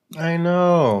I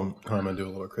know. Oh, I'm gonna do a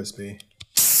little crispy.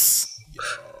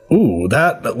 Ooh,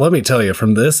 that, let me tell you,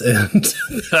 from this end,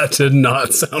 that did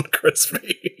not sound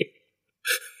crispy.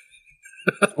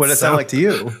 What did it sound like to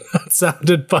you? That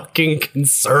sounded fucking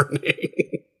concerning.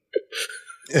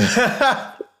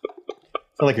 Sound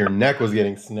like your neck was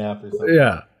getting snapped or something.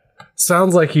 Yeah.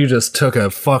 Sounds like you just took a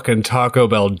fucking Taco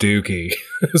Bell dookie,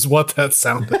 is what that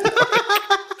sounded like.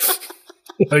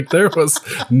 Like, there was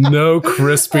no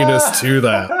crispiness to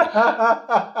that.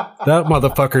 That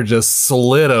motherfucker just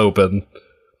slid open.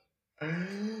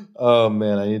 Oh,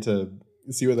 man, I need to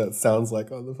see what that sounds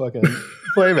like on the fucking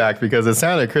playback because it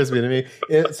sounded crispy to me.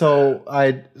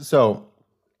 So,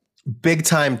 big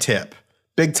time tip.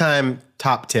 Big time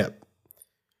top tip.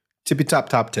 Tippy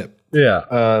top tip. Yeah.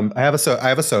 I have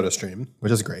a soda stream,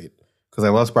 which is great because I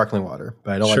love sparkling water,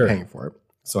 but I don't like paying for it.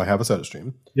 So I have a soda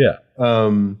stream. Yeah.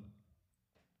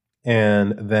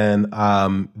 And then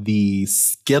the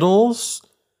Skittles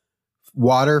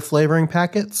water flavoring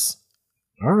packets.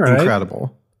 All right.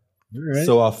 Incredible. All right.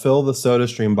 So I'll fill the soda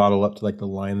stream bottle up to like the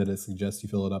line that it suggests you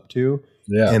fill it up to.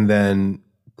 Yeah. And then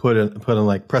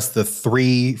press the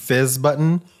 3 fizz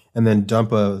button and then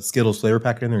dump a Skittles flavor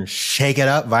packet in there and shake it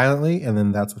up violently. And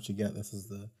then that's what you get. This is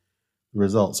the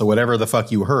result. So whatever the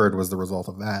fuck you heard was the result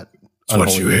of that. That's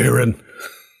what you hearing.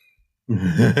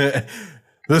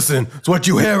 Listen, it's what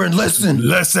you hearing. Listen.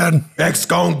 Listen. X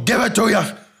gon' give it to you.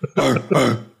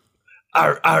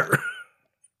 Arr.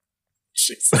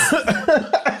 Jesus.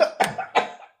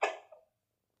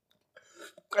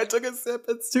 I took a sip.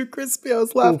 It's too crispy. I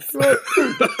was laughing.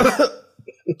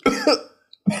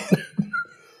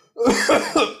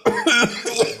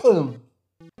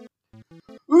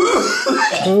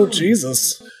 Oh,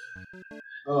 Jesus.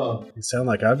 Oh. You sound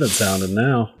like I've been sounding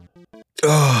now.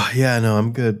 Oh, yeah, no,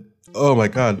 I'm good. Oh, my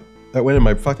God. That went in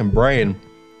my fucking brain.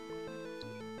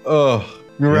 Oh.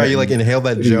 Remember how you like inhaled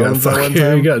that Jones that one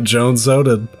time? You got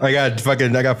Jones-oded. I got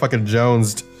fucking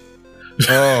Jonesed.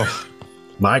 Oh.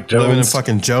 Mike Jones. I'm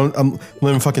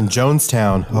living in fucking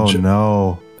Jonestown. Oh,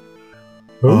 no.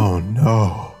 Who? Oh,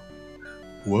 no.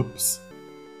 Whoops.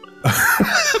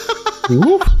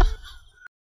 Whoop.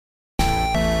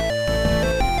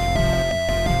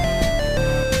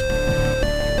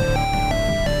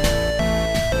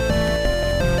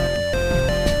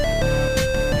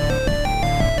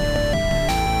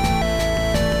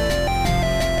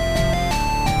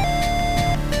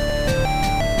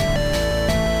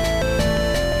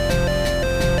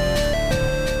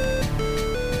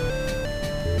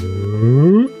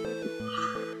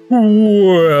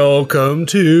 Welcome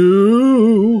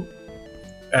to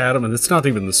Adam, and it's not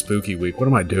even the spooky week. What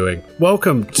am I doing?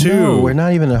 Welcome to No, we're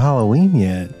not even at Halloween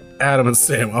yet. Adam and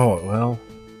Sam. Oh, well.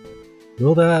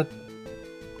 Will that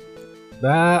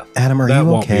Adam, are that you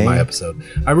won't okay? be my episode.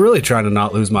 I'm really trying to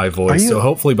not lose my voice, so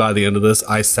hopefully by the end of this,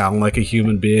 I sound like a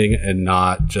human being and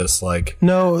not just like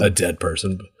a dead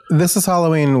person. This is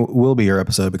Halloween will be your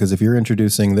episode because if you're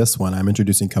introducing this one, I'm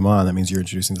introducing Come On. That means you're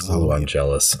introducing this Halloween. I'm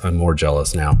jealous. I'm more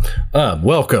jealous now.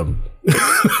 Welcome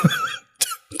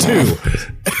to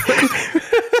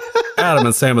Adam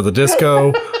and Sam at the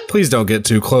Disco. Please don't get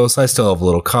too close. I still have a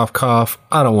little cough.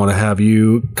 I don't want to have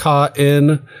you caught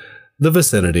in the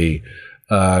vicinity.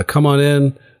 Come on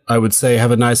in. I would say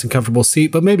have a nice and comfortable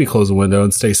seat, but maybe close the window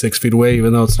and stay 6 feet away,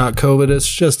 even though it's not COVID. It's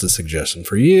just a suggestion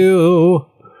for you.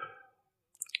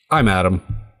 I'm Adam.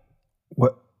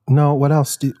 What? No, what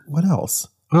else? What else?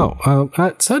 Oh,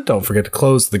 I said don't forget to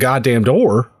close the goddamn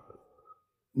door.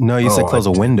 No, you said close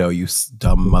a window, you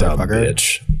dumb motherfucker. Dumb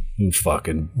bitch. You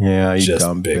fucking you just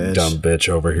dumb big bitch. Dumb bitch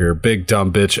over here. Big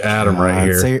dumb bitch Adam right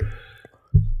here. Say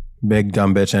big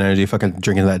dumb bitch energy. Fucking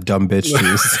drinking that dumb bitch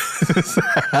juice.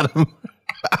 Adam.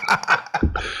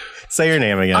 Say your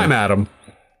name again. I'm Adam.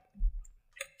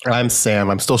 I'm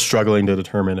Sam. I'm still struggling to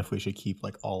determine if we should keep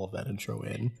like all of that intro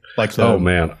in. Like, Oh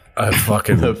man, I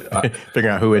fucking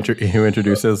figuring out who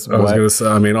introduces. I was gonna say.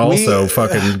 I mean, also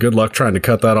fucking good luck trying to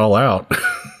cut that all out.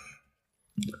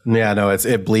 Yeah, no,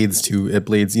 it bleeds. You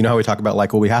know how we talk about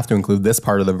like, well, we have to include this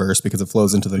part of the verse because it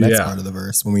flows into the next part of the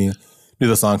verse when we do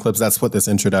the song clips. That's what this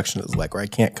introduction is like, where I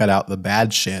can't cut out the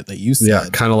bad shit that you said. Yeah,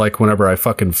 kind of like whenever I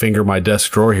fucking finger my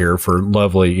desk drawer here for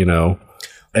lovely,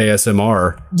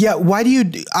 ASMR. Yeah, why do you?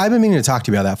 I've been meaning to talk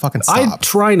to you about that. Fucking stop. I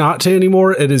try not to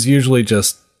anymore. It is usually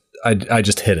just I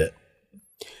just hit it.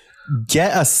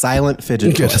 Get a silent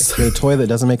fidget toy. Get a toy that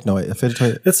doesn't make noise. A fidget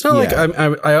toy. It's not like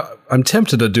I'm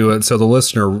tempted to do it so the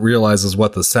listener realizes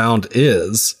what the sound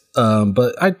is,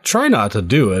 but I try not to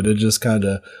do it. It just kind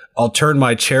of I'll turn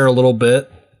my chair a little bit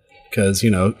because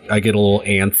I get a little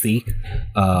antsy,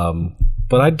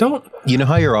 but I don't. You know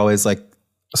how you're always like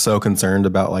so concerned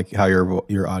about like how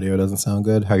your audio doesn't sound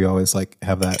good, how you always like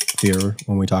have that fear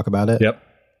when we talk about it. Yep.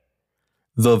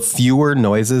 The fewer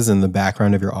noises in the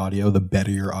background of your audio, the better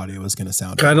your audio is going to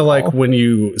sound. Kind of like when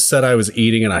you said I was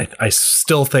eating, and I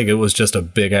still think it was just a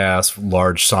big ass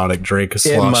large Sonic drink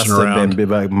sloshing around. Have been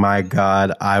like, my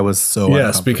God, I was so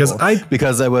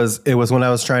because it was when I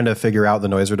was trying to figure out the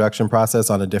noise reduction process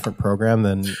on a different program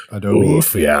than Adobe.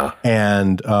 Oof, yeah,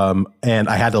 and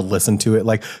I had to listen to it.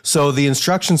 Like, so the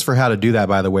instructions for how to do that,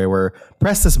 by the way, were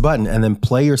press this button and then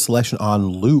play your selection on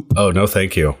loop. Oh no,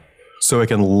 thank you. So it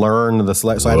can learn the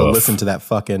select. So I had to listen to that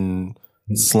fucking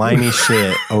slimy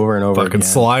shit over and over fucking again.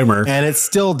 Slimer. And it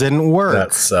still didn't work.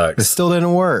 That sucks. It still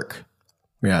didn't work.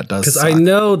 Yeah, it does. Because I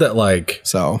know that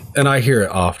and I hear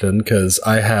it often because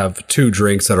I have two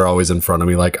drinks that are always in front of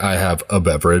me. Like I have a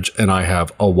beverage and I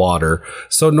have a water.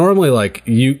 So normally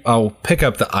I'll pick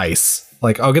up the ice.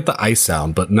 Like I'll get the ice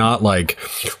sound, but not like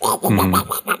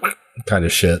kind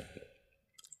of shit.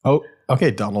 Oh, okay,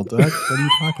 Donald Duck. What are you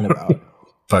talking about?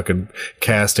 Fucking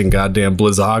casting goddamn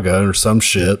Blizzaga or some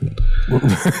shit.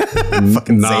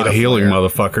 Fucking not Zeta healing Flare.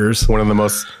 Motherfuckers. One of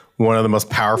the most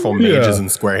powerful mages in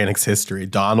Square Enix history.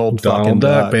 Donald fucking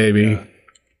Duck, baby.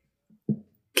 Yeah.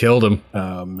 Killed him.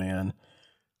 Oh man.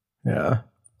 Yeah.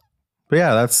 But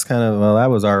yeah, that's kind of that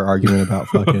was our argument about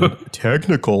fucking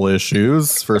technical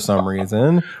issues for some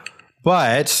reason.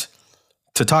 But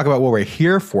to talk about what we're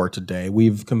here for today,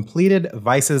 we've completed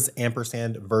Vices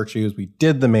ampersand Virtues. We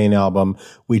did the main album.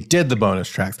 We did the bonus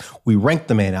tracks. We ranked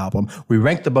the main album. We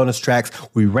ranked the bonus tracks.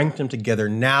 We ranked them together.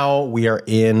 Now we are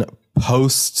in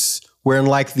posts. We're in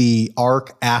like the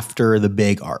arc after the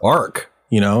big arc. Arc?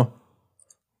 You know?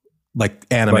 Like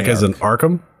anime. Like as in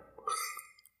Arkham?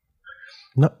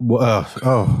 No.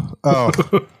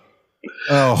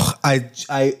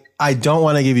 I don't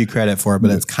want to give you credit for it,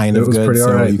 but it's kind of good.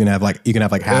 So right. you can have like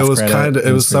half.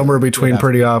 It was somewhere between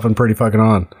pretty off and pretty fucking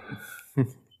on.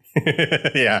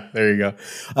 Yeah, there you go.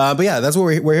 But yeah, that's what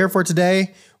we're here for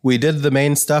today. We did the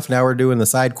main stuff. Now we're doing the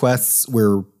side quests.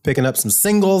 We're picking up some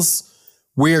singles.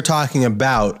 We are talking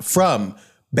about from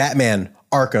Batman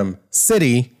Arkham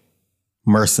City,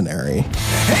 Mercenary.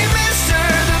 Hey, mister,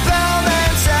 the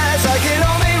bellman says I can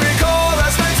only recall I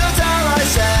spent some time I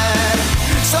said.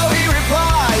 So he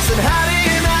replies, and how do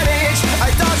you manage? I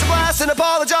dodged a blast and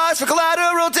apologize for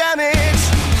collateral damage.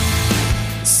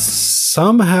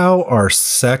 Somehow our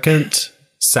second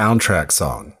soundtrack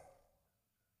song.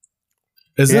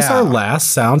 Is this our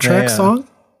last soundtrack song?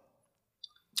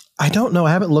 I don't know.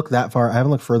 I haven't looked that far. I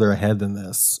haven't looked further ahead than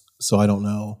this, so I don't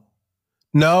know.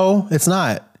 No, it's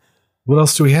not. What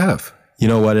else do we have? You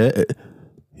know what? Oh,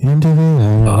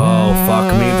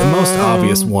 fuck me. The most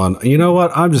obvious one. You know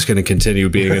what? I'm just going to continue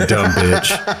being a dumb bitch.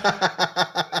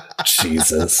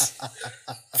 Jesus.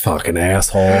 Fucking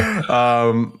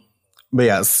asshole. But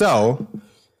yeah, so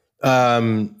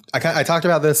I talked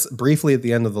about this briefly at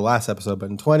the end of the last episode,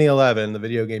 but in 2011, the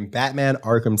video game Batman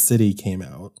Arkham City came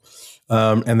out.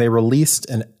 And they released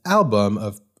an album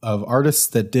of artists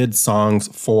that did songs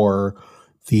for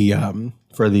the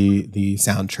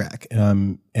soundtrack.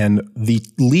 And the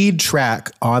lead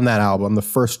track on that album, the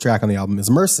first track on the album, is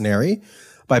Mercenary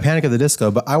by Panic at the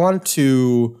Disco. But I wanted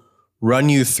to run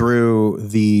you through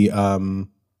the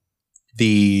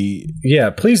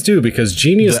please do, because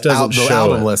Genius doesn't show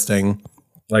album it. listing.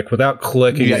 Like without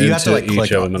clicking you into have to, like, each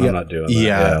click of on- them, and I'm yeah. not doing that.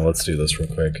 Yeah. Yeah, let's do this real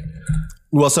quick.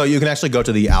 Well, so you can actually go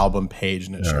to the album page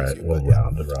and it All shows right. you. Well, But yeah.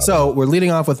 round and round. So we're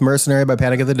leading off with Mercenary by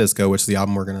Panic at the Disco, which is the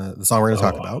song we're gonna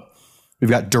talk about. We've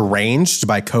got Deranged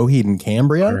by Coheed and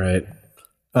Cambria. All right.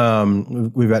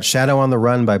 We've got Shadow on the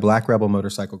Run by Black Rebel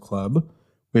Motorcycle Club.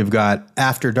 We've got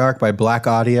After Dark by Black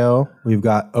Audio. We've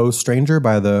got Oh Stranger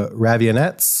by the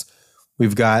Ravionettes.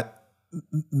 We've got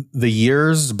The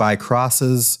Years by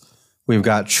Crosses. We've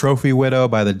got Trophy Widow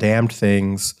by The Damned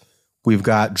Things. We've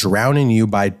got Drowning You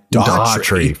by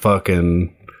Daughtry.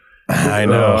 Fucking. I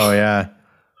know, Ugh. yeah.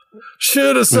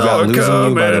 Should have We've got saw it Losing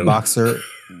You by the coming. Boxer.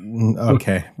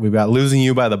 Okay. We've got Losing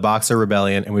You by the Boxer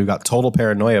Rebellion, and we've got Total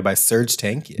Paranoia by Serge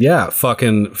Tankian. Yeah,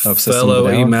 fucking System of a fellow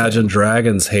Down Imagine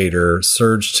Dragons hater,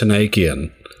 Serge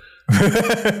Tanakian.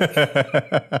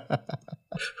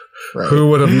 Right. Who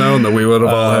would have known that we would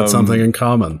have all had something in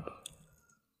common?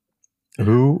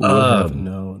 Who would have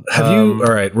known? Have you?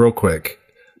 All right, real quick.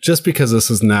 Just because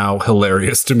this is now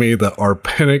hilarious to me that our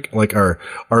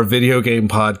our video game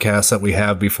podcast that we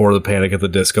have before the Panic at the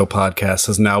Disco podcast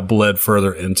has now bled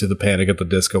further into the Panic at the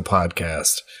Disco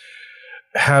podcast.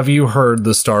 Have you heard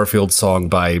the Starfield song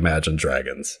by Imagine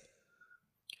Dragons?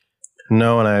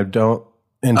 No, and I don't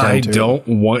intend to. I don't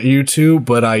want you to,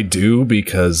 but I do,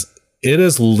 because it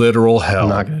is literal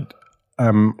hell. I'm not good.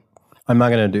 I'm not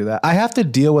going to do that. I have to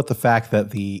deal with the fact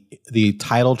that the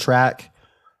title track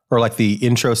or like the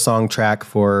intro song track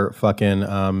for fucking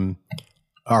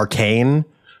Arcane,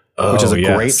 which is a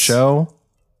great show,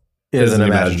 is an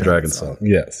Imagine Dragons song.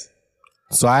 Yes.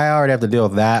 So I already have to deal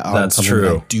with that. That's something true.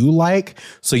 that I do like.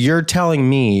 So you're telling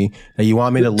me that you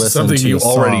want me to listen something to you a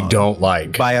song already don't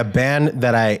like by a band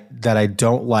that I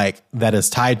don't like that is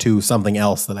tied to something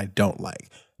else that I don't like.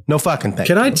 No fucking thing.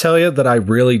 Can I tell you that I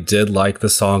really did like the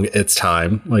song "It's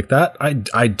Time"? Like that,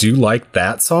 I do like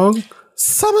that song.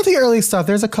 Some of the early stuff,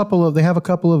 they have a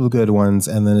couple of good ones,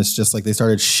 and then it's just like they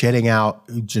started shitting out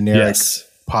generic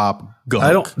pop gunk.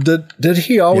 I don't. Did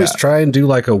he always try and do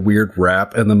like a weird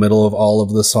rap in the middle of all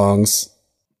of the songs?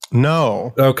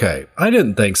 No. Okay, I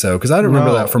didn't think so because I don't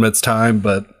remember that from its time,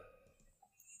 but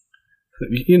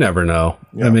you never know.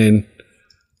 Yeah. I mean,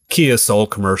 Kia Soul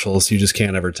commercials, you just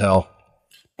can't ever tell.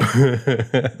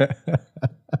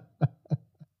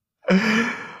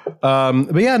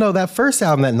 But yeah, no, that first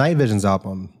album, that Night Visions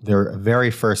album, their very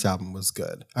first album was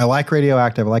good. I like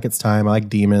Radioactive. I like It's Time. I like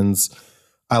Demons.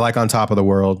 I like On Top of the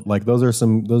World. Like those are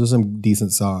some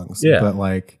decent songs. Yeah. But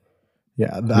like,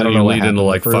 yeah, I don't know. Lead into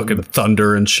like fucking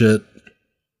thunder and shit.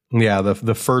 Yeah.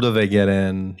 The further they get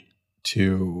in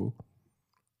to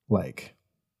like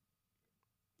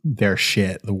their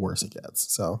shit, the worse it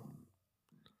gets. So.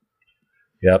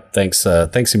 Yep. Thanks,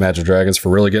 Imagine Dragons, for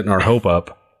really getting our hope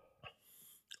up.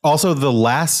 Also, the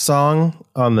last song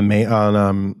on the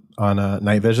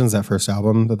Night Visions, that first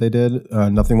album that they did,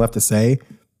 Nothing Left to Say,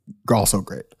 also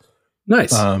great.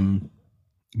 Nice.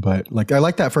 But like I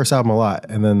like that first album a lot,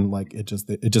 and then like it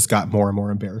just got more and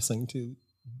more embarrassing to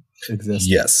exist.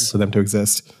 Yes, for them to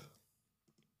exist.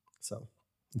 So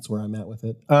that's where I'm at with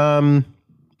it.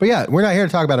 But yeah, we're not here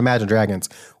to talk about Imagine Dragons.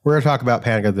 We're here to talk about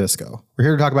Panic at the Disco. We're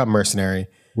here to talk about Mercenary.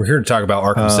 We're here to talk about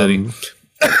Arkham City. We're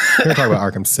here to talk about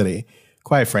Arkham City.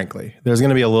 Quite frankly, there's going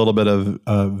to be a little bit of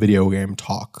video game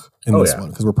talk in this one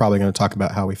because we're probably going to talk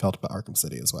about how we felt about Arkham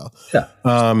City as well. Yeah,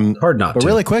 hard not to.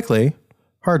 Really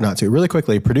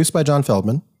quickly, produced by John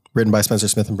Feldman, written by Spencer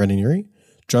Smith and Brendan Urie,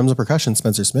 drums and percussion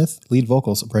Spencer Smith, lead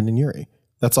vocals Brendan Urie.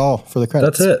 That's all for the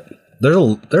credits. That's it.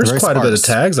 There's quite a bit of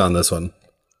tags on this one.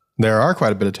 There are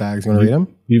quite a bit of tags. You want to read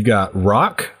them? You've got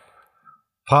rock,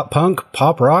 pop punk,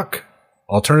 pop rock,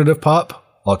 alternative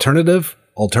pop, alternative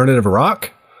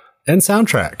rock, and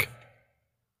soundtrack.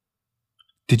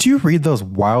 Did you read those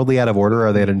wildly out of order, or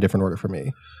are they in a different order for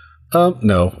me?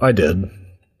 No, I did.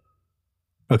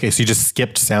 Okay, so you just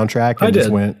skipped soundtrack and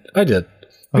just went... I did.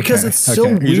 Because it's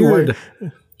so weird.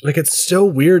 Like, it's so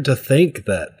weird to think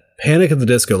that Panic at the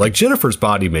Disco, like Jennifer's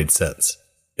Body made sense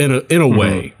in a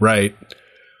way, right?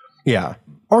 Yeah.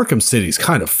 Arkham City's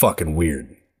kind of fucking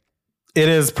weird. It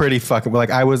is pretty fucking...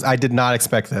 Like, I did not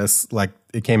expect this. Like,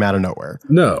 it came out of nowhere.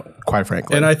 No. Quite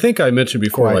frankly. And I think I mentioned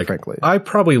before, I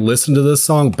probably listened to this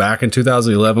song back in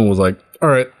 2011, was like, all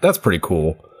right, that's pretty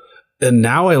cool. And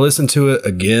now I listen to it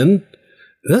again.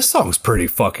 This song's pretty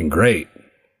fucking great.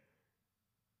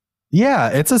 Yeah,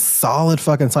 it's a solid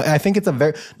fucking song. I think it's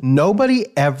nobody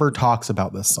ever talks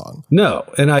about this song. No,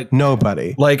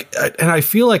 nobody. Like, and I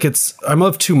feel like I'm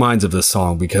of two minds of this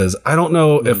song because I don't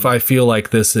know if I feel like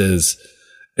this is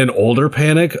an older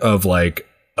Panic of like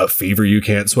a Fever You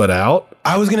Can't Sweat Out.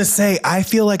 I was gonna say I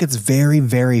feel like it's very,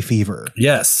 very Fever.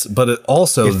 Yes, but it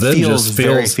also feels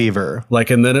very Fever. Like,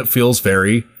 and then it feels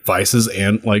very Vices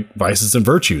and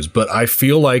Virtues. But I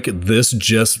feel like this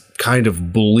just kind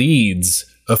of bleeds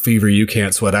a Fever You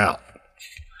Can't Sweat Out.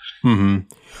 Mm-hmm.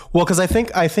 Well, because I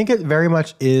think it very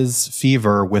much is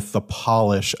Fever with the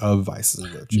polish of Vices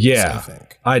and Virtues. Yeah, I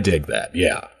think I dig that.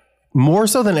 Yeah. More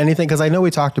so than anything, because I know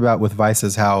we talked about with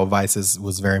Vices how Vices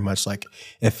was very much like,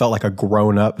 it felt like a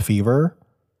grown-up Fever.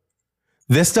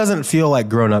 This doesn't feel like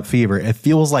grown-up Fever. It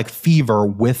feels like Fever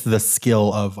with the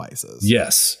skill of Vices.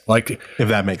 Yes. Like, if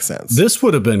that makes sense. This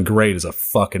would have been great as a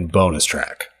fucking bonus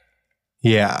track.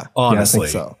 Yeah. Honestly. Yeah, I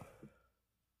think so.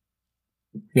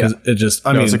 Yeah. It just,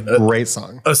 I mean, it's a great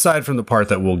song. Aside from the part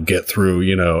that we'll get through,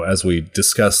 as we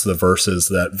discuss the verses,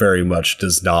 that very much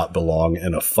does not belong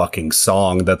in a fucking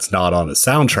song that's not on a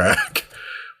soundtrack.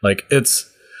 Like,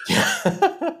 it's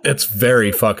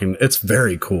very fucking, it's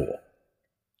very cool.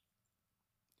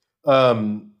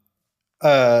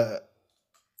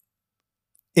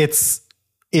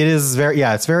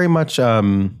 It's very much,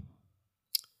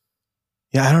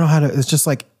 yeah, I don't know how to. It's just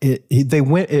like he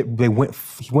went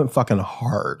fucking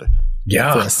hard.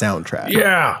 Yeah, for a soundtrack.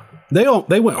 Yeah,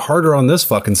 they went harder on this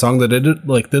fucking song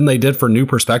than they did for New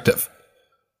Perspective.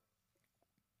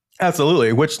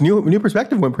 Absolutely, which New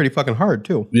Perspective went pretty fucking hard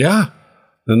too. Yeah,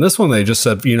 and this one they just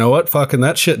said, you know what, fucking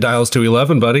that shit dials to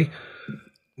 11, buddy.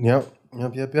 Yep.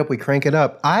 Yep. We crank it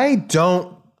up.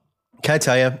 Can I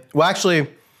tell you? Well, actually,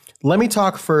 let me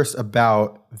talk first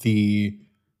about the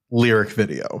lyric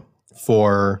video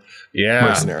for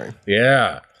Mercenary.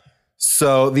 Yeah.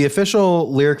 So the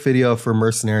official lyric video for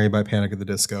Mercenary by Panic at the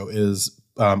Disco is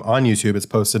on YouTube. It's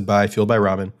posted by Fueled by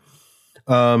Ramen.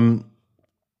 And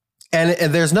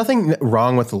there's nothing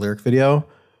wrong with the lyric video.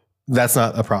 That's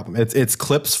not a problem. It's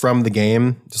clips from the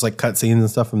game, just like cutscenes and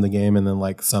stuff from the game, and then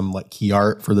like some like key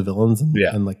art for the villains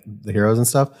and like the heroes and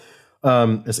stuff.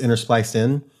 It's interspliced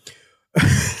in.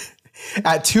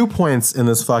 At 2 points in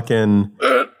this fucking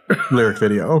lyric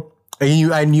video,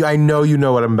 and I know you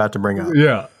know what I'm about to bring up.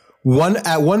 Yeah.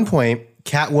 At one point,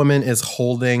 Catwoman is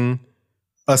holding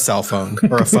a cell phone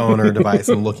or a phone or a device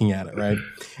and looking at it, right?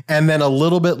 And then a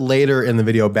little bit later in the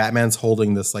video, Batman's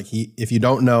holding this, like, if you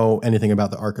don't know anything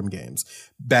about the Arkham games,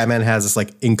 Batman has this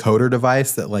like encoder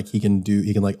device that like he can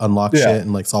like unlock shit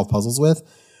and like solve puzzles with.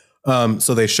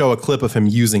 So they show a clip of him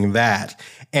using that.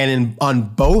 And on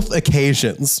both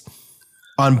occasions,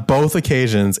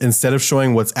 instead of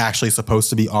showing what's actually supposed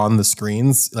to be on the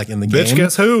screens, like in the game, bitch,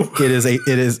 guess who?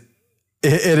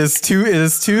 It is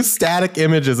two static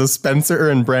images of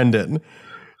Spencer and Brendan,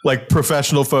 like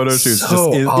professional photo shoots,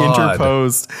 So just odd.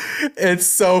 interposed. It's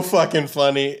so fucking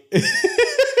funny.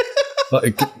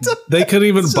 Like, they couldn't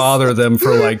even bother them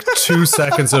for like 2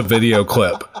 seconds of video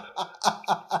clip.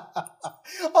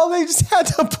 Oh, they just had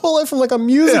to pull it from like a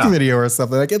music video or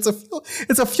something. Like it's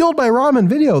a Fueled by Ramen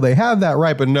video. They have that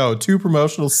right, but no, 2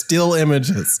 promotional still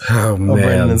images of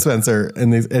Brendan and Spencer,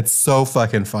 and it's so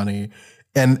fucking funny.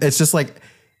 And it's just like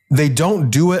they don't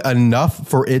do it enough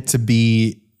for it to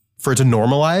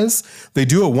normalize. They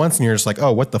do it once and you're just like,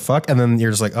 oh, what the fuck? And then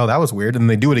you're just like, oh, that was weird. And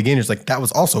they do it again. You're just like, that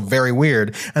was also very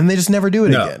weird. And they just never do it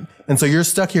again. And so you're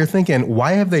stuck here thinking,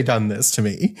 why have they done this to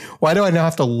me? Why do I now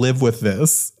have to live with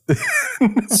this?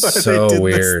 So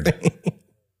weird.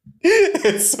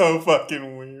 It's so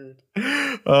fucking weird.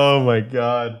 Oh my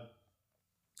God.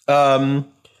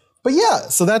 But yeah,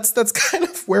 so that's kind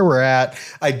of where we're at.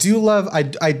 I do love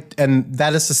and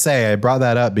that is to say, I brought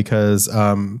that up because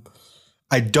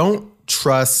I don't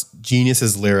trust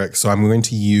Genius's lyrics, so I'm going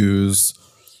to use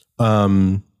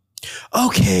okay.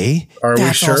 Are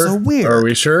we sure? Also weird. Are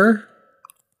we sure?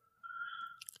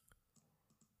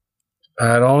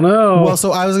 I don't know. Well,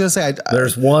 so I was gonna say I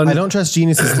don't trust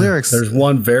Genius's lyrics. There's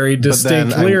one very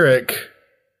distinct lyric.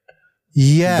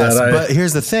 Yes, but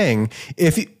here's the thing.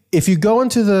 If you go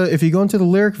into the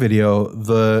lyric video,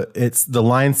 the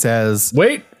line says,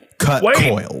 Wait,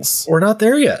 coils. We're not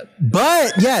there yet.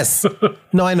 But yes,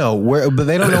 no, I know. But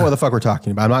they don't know what the fuck we're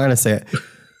talking about. I'm not going to say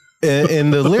it.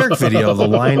 In the lyric video, the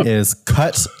line is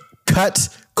cut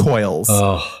coils.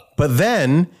 Oh. But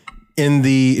then in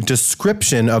the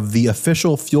description of the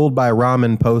official Fueled by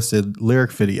Ramen posted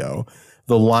lyric video,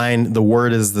 the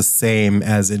word is the same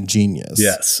as in Genius.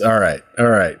 Yes. All right.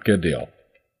 Good deal.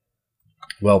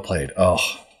 Well played. Oh,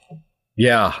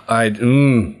 yeah. I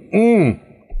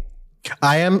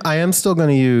am still going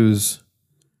to use.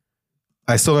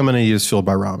 I still am going to use Fueled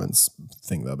by Ramen's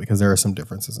thing though, because there are some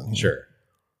differences in here. Sure.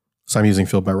 So I'm using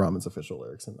Fueled by Ramen's official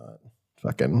lyrics and not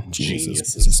fucking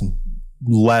Genius's.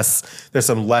 There's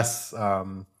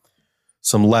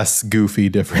some less goofy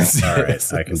differences. All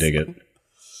right, I can dig it.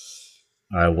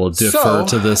 I will defer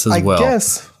to this as well. I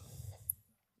guess.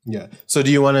 Yeah. So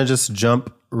do you want to just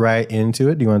jump right into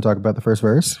it? Do you want to talk about the first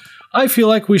verse? I feel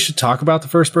like we should talk about the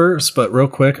first verse, but real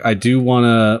quick, I do want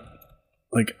to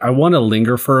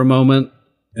linger for a moment,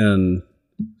 and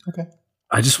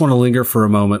I just want to linger for a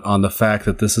moment on the fact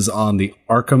that this is on the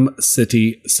Arkham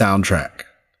City soundtrack.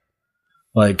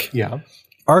 Like,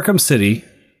 Arkham City,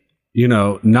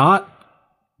 not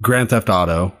Grand Theft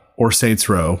Auto or Saints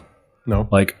Row. No.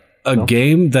 Like a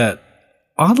game that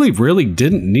oddly really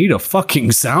didn't need a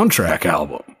fucking soundtrack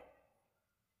album.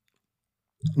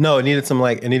 No, it needed some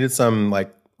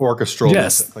orchestral.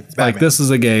 Yes, like this is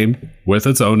a game with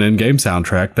its own in-game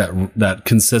soundtrack that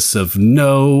consists of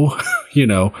no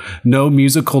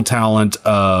musical talent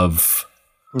of.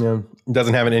 Yeah, it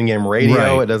doesn't have an in-game radio.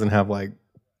 Right. It doesn't have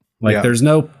there's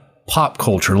no pop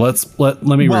culture. Let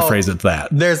me rephrase it that.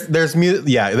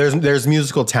 There's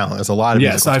musical talent. There's a lot of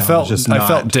yes. I felt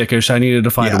dickish. I needed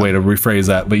to find a way to rephrase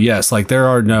that. But yes, like there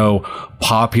are no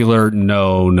popular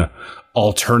known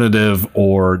alternative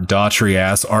or daughtry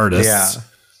ass artists. Yeah.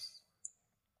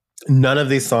 None of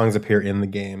these songs appear in the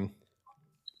game.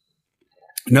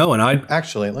 No, and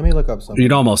actually let me look up something.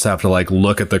 You'd almost have to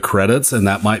look at the credits, and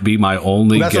that might be my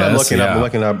only guess. What I'm looking up. I'm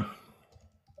looking up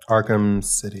Arkham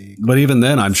City. But even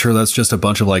then, I'm sure that's just a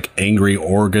bunch of angry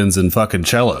organs and fucking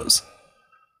cellos.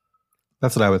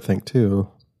 That's what I would think too.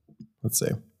 Let's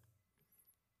see.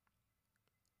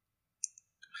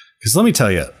 Because let me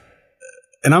tell you,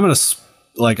 and I'm going to,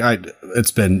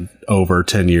 it's been over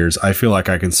 10 years. I feel like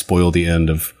I can spoil the end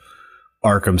of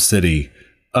Arkham City.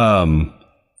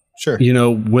 Sure. You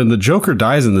know, when the Joker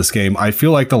dies in this game, I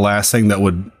feel like the last thing that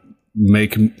would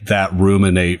make that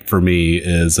ruminate for me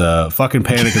is fucking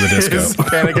Panic at the Disco.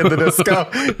 Panic at the Disco.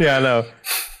 Yeah, no.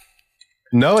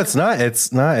 No, it's not.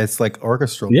 It's not. It's like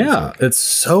orchestral. Yeah, music. it's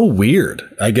so weird.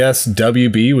 I guess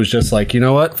WB was just like, you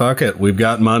know what? Fuck it. We've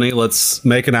got money. Let's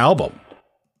make an album.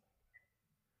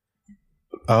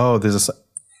 Oh, there's a.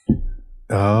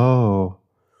 Oh,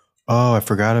 I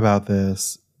forgot about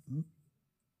this.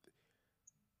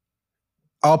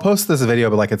 I'll post this video,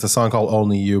 but like it's a song called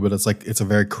 "Only You," but it's like it's a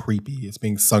very creepy. It's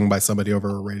being sung by somebody over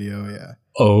a radio. Yeah.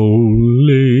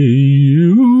 Only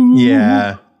you.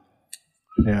 Yeah.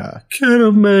 Yeah. Can I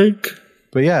make?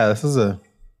 But yeah, this is a.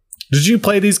 Did you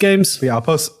play these games? Yeah, I'll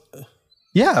post.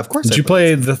 Yeah, of course. Did you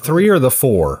play the 3 or the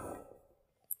 4?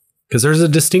 Because there's a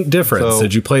distinct difference. So,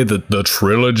 did you play the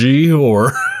trilogy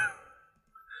or?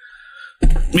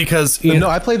 Because no,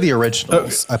 I played the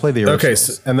originals. I played the originals. Okay,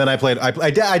 so, and then I played. I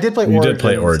did play. You did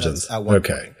play Origins. At one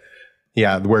okay. Point.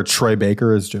 Yeah, where Troy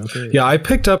Baker is Joker. Yeah, I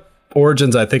picked up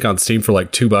Origins, I think, on Steam for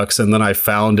like $2, and then I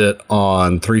found it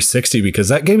on 360 because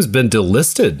that game's been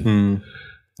delisted.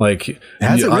 Like,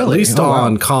 Has it really? At least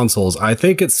on consoles. I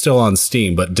think it's still on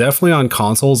Steam, but definitely on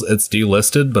consoles, it's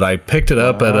delisted. But I picked it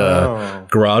up at a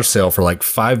garage sale for like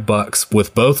 $5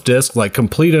 with both discs, like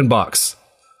complete in box.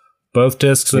 Both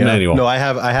discs and manual. No, I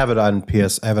have it on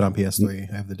PS. I have it on PS3.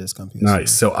 I have the disc on PS3.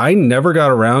 Nice. So I never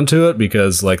got around to it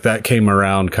because like that came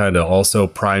around kind of also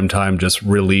prime time just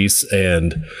release,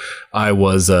 and I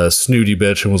was a snooty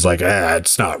bitch and was like,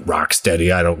 it's not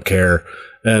Rocksteady. I don't care.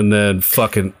 And then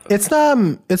fucking, it's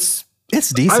decent.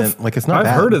 It's not.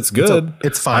 I've heard it's good.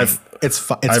 It's fine.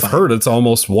 I've heard it's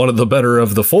almost one of the better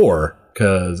of the 4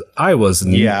 because I was.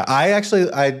 Yeah, I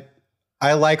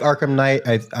like Arkham Knight.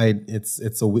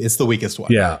 It's the weakest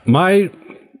one. Yeah, my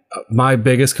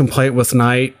biggest complaint with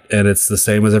Knight, and it's the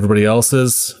same as everybody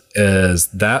else's, is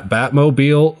that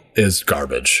Batmobile is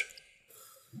garbage.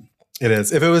 It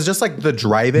is. If it was just like the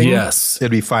driving, yes, it'd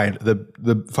be fine.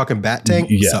 The fucking Bat tank,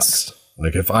 sucks.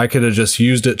 Like if I could have just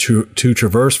used it to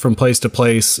traverse from place to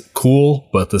place, cool.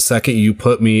 But the second you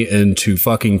put me into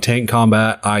fucking tank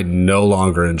combat, I no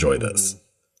longer enjoy this.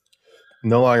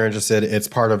 No longer interested. It's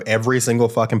part of every single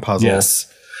fucking puzzle.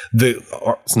 Yes.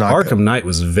 It's not Arkham Knight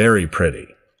was very pretty.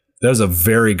 That was a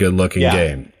very good looking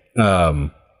game.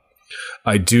 I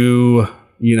do,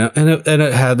 and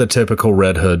it had the typical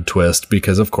Red Hood twist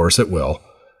because of course it will.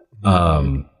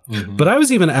 But I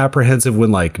was even apprehensive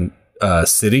when like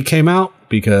City came out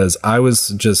because I was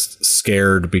just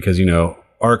scared because,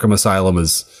 Arkham Asylum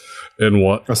is in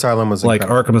what Asylum was like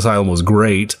incredible. Arkham Asylum was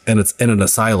great and it's in an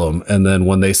asylum. And then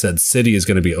when they said City is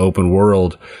going to be open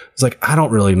world, it's like, I don't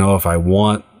really know if I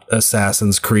want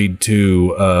Assassin's Creed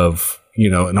 2 of,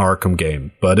 an Arkham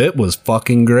game, but it was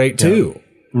fucking great too.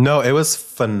 No, it was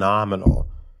phenomenal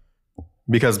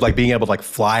because like being able to like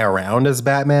fly around as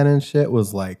Batman and shit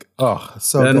was like,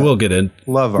 so and good.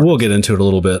 We'll get into it a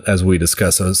little bit as we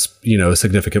discuss a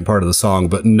significant part of the song,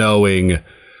 but knowing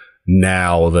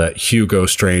now that Hugo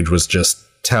Strange was just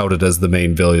touted as the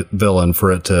main villain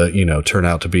for it to, turn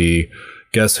out to be,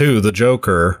 guess who? The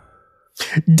Joker.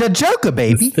 The Joker,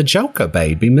 baby. It's the Joker,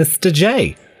 baby. Mr.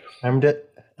 J. I'm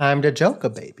the Joker,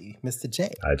 baby. Mr.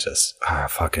 J. I just,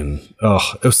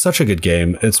 it was such a good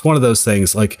game. It's one of those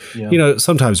things like,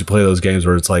 sometimes you play those games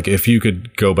where it's like, if you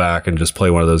could go back and just play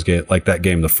one of those games, like that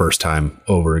game the first time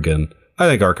over again, I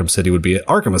think Arkham City would be it.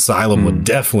 Arkham Asylum would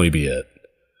definitely be it.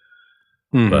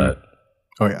 But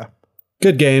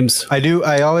good games.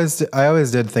 I always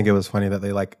did think it was funny that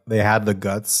they had the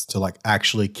guts to like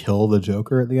actually kill the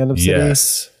Joker at the end of City.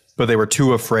 Yes. But they were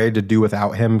too afraid to do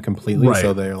without him completely, right.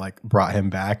 So they like brought him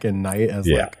back in Night as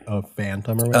like a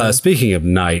phantom or whatever. Speaking of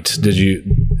Night, did you?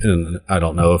 And I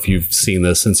don't know if you've seen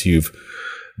this since you've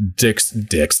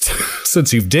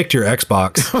since you've dicked your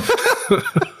Xbox.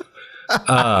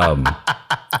 I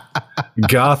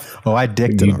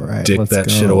dicked it. All right, dick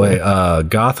that shit away.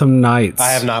 Gotham Knights.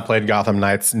 I have not played Gotham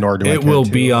Knights, nor do I. It will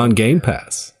be on Game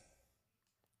Pass.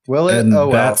 Will it? And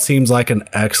that seems like an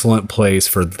excellent place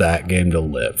for that game to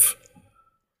live.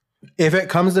 If it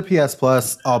comes to PS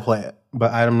Plus, I'll play it.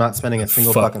 But I'm not spending a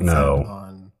single fucking cent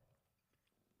on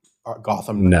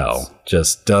Gotham Knights. No,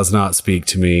 just does not speak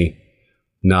to me.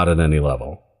 Not at any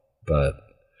level. But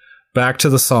back to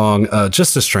the song.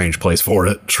 Just a strange place for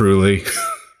it, truly.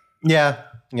 Yeah.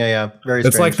 Very strange.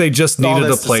 It's like they just needed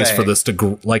a place for this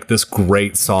this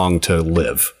great song to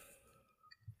live.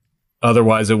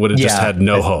 Otherwise, it would have just had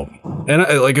no hope. And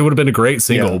like it would have been a great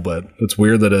single, but it's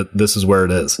weird that this is where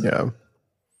it is. Yeah.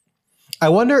 I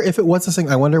wonder if it was a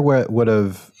single. I wonder what would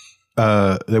have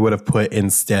they would have put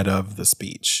instead of the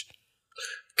speech.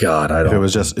 God, I don't. If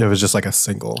it was just like a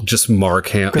single. Just Mark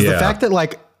Hamill. Because the fact that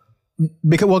like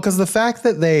because the fact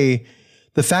that they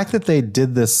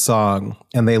did this song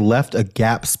and they left a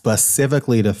gap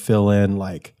specifically to fill in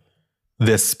like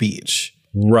this speech.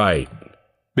 Right.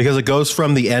 Because it goes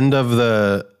from the end of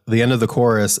the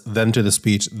chorus, then to the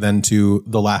speech, then to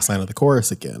the last line of the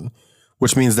chorus again,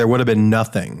 which means there would have been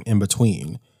nothing in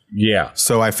between. Yeah.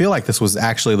 So I feel like this was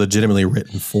actually legitimately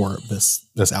written for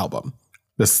this album,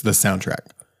 this soundtrack.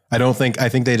 I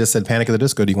think they just said, Panic at the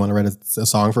Disco, do you want to write a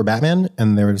song for Batman?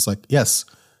 And they were just like, yes,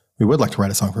 we would like to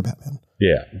write a song for Batman.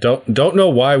 Yeah. Don't know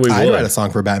why we would. I'd write a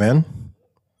song for Batman.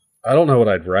 I don't know what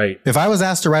I'd write. If I was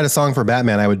asked to write a song for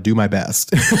Batman, I would do my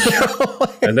best.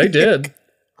 And they did.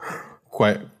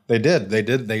 They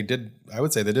did. I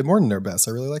would say they did more than their best.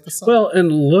 I really like the song. Well,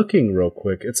 and looking real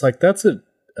quick, it's like that's a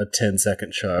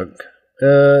 10-second chunk.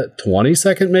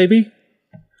 20-second maybe?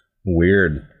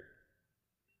 Weird.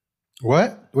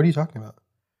 What are you talking about?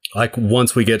 Like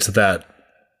once we get to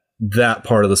that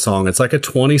part of the song, it's like a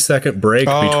 20-second break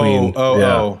between.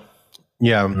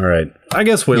 Yeah. All right. I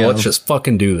guess let's just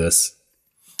fucking do this.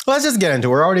 Let's just get into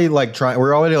it. We're already trying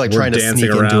to sneak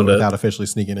into it without officially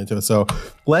sneaking into it. So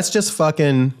let's just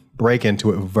fucking break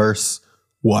into it. Verse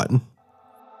 1.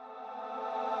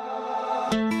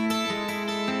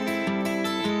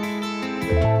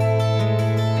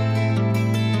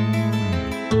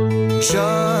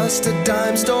 Just a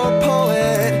dime store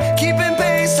poet, keeping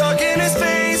pace, talking his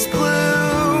face blue.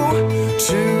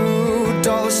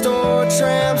 $2 store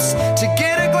tramps to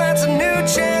get a glance, a new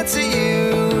chance at you.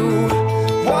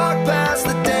 Walk past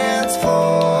the dance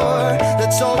floor,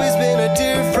 that's always been a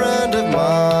dear friend of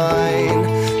mine.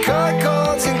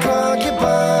 Cuckolds and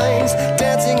concubines,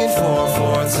 dancing in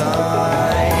 4/4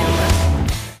 time.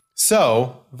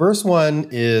 So verse 1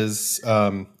 is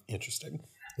interesting.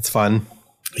 It's fun.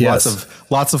 Yes.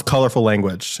 Lots of colorful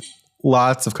language.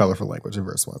 Lots of colorful language in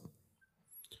verse 1.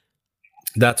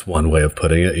 That's one way of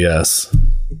putting it. Yes.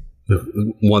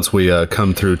 Once we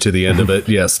come through to the end of it,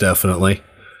 yes, definitely.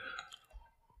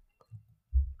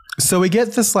 So we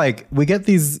get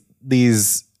these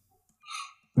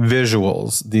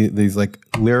visuals, these like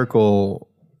lyrical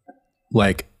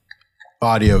like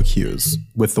audio cues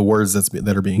with the words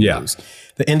that are being used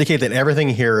that indicate that everything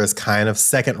here is kind of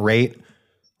second rate.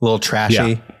 A little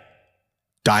trashy,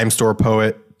 dime store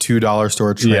poet, $2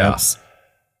 store tramps.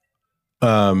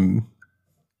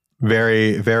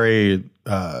 Very, very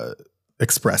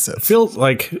expressive. It feels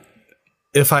like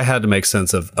if I had to make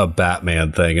sense of a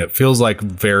Batman thing, it feels like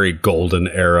very golden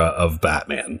era of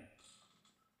Batman.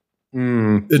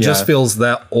 It just feels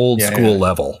that old school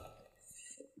level.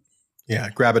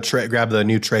 Yeah, grab the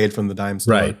new trade from the dime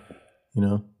store. Right. You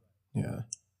know? Yeah.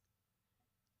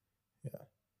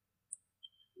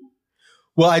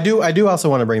 Well, I do also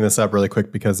want to bring this up really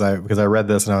quick because I read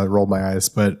this and I rolled my eyes.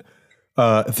 But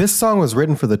this song was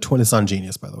written for it's on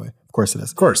Genius, by the way. Of course it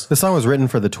is. Of course. This song was written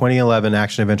for the 2011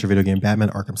 action-adventure video game Batman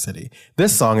Arkham City.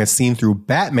 This song is seen through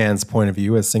Batman's point of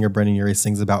view as singer Brendan Urie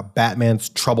sings about Batman's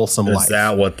troublesome life. Is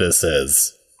that what this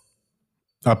is?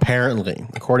 Apparently,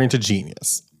 according to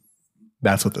Genius.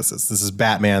 That's what this is. This is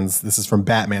from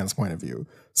Batman's point of view.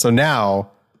 So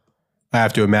now I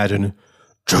have to imagine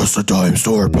just a dime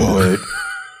store poet.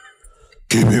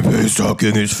 Keeping pace,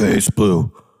 talking his face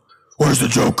blue. Where's the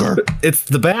Joker? It's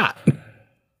the Bat.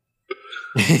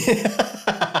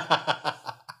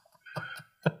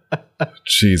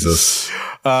 Jesus.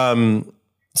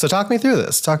 So talk me through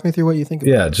this. Talk me through what you think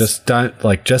about this.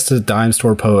 Just a dime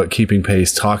store poet keeping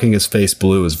pace, talking his face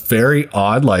blue is very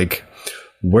odd. Like,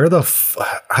 where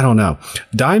I don't know.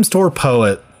 Dime store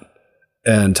poet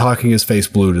and talking his face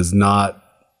blue does not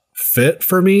fit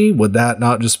for me. Would that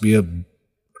not just be a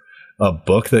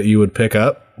book that you would pick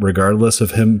up regardless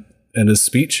of him and his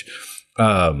speech?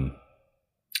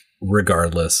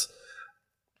 Regardless.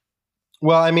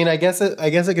 Well, I mean, I guess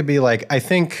it could be like, I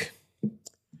think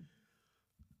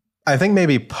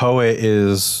maybe poet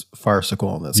is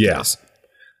farcical in this case.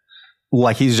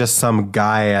 Like he's just some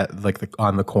guy at like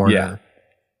on the corner,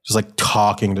 just like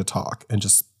talking to talk and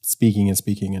just speaking and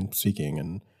speaking and speaking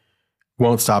and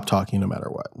won't stop talking no matter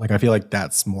what. Like I feel like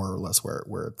that's more or less where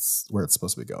it's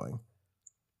supposed to be going.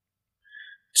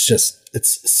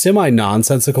 It's semi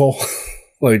nonsensical,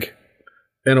 like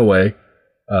in a way.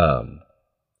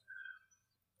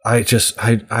 I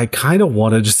kind of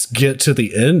want to just get to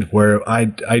the end where I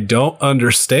don't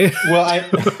understand. Well,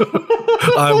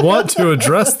 I want to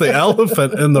address the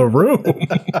elephant in the room.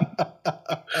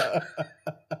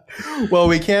 Well,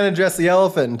 we can't address the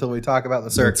elephant until we talk about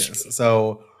the circus.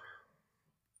 So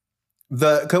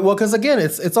because again,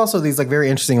 it's also these like very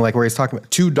interesting, like where he's talking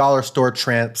about $2 store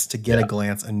tramps to get a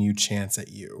glance, a new chance at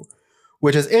you,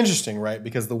 which is interesting, right?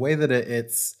 Because the way that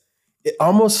it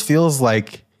almost feels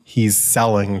like he's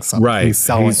selling something. Right.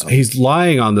 He's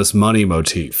lying on this money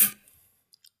motif.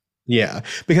 Yeah,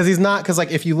 because he's not, because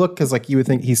like if you look, because like you would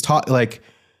think he's like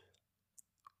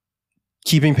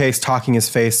keeping pace, talking his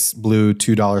face blue,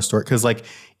 $2 store. Because like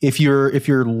if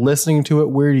you're listening to it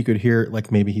weird, you could hear like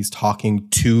maybe he's talking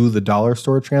to the dollar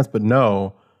store tramps, but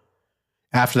no.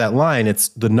 After that line, it's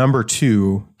the number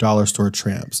 $2 store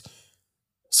tramps.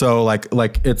 So like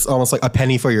it's almost like a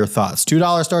penny for your thoughts.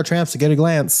 $2 store tramps to get a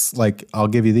glance. Like I'll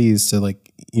give you these to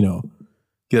like, you know,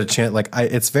 get a chance. Like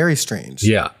it's very strange.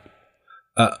 Yeah.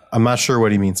 I'm not sure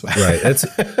what he means by right. It's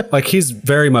like he's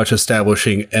very much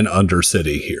establishing an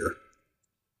undercity here.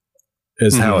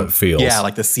 Is how it feels. Yeah,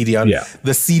 like the seedy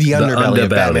underbelly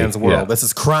of Batman's world. Yeah. This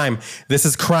is crime. This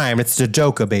is crime. It's the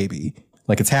Joker, baby.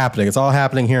 Like it's happening. It's all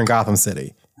happening here in Gotham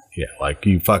City. Yeah, like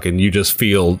you just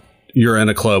feel you're in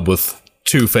a club with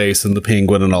Two-Face and the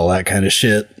Penguin and all that kind of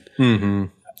shit. Mm-hmm.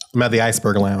 I'm at the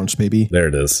Iceberg Lounge, baby. There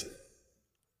it is.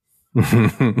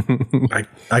 I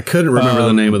couldn't remember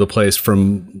the name of the place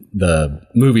from the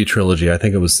movie trilogy. I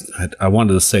think it was, I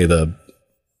wanted to say the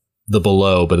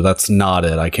Below, but that's not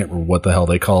it. I can't remember what the hell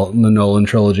they call it in the Nolan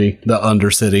trilogy. The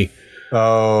Undercity.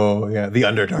 Oh, yeah. The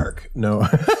Underdark. No.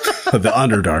 The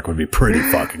Underdark would be pretty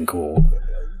fucking cool.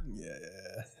 Yeah.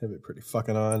 That'd be pretty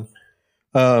fucking on.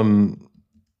 Yeah,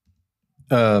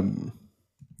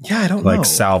 I don't know. Like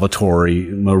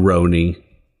Salvatore Moroni.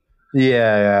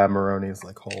 Yeah. Moroni's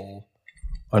like whole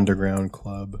underground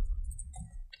club.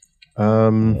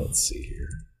 Let's see here.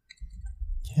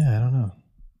 Yeah, I don't know.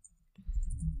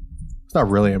 It's not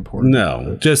really important.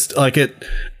 No, just like it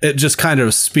just kind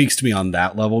of speaks to me on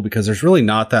that level because there's really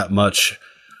not that much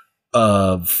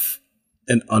of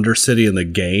an Undercity in the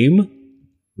game.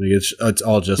 Like it's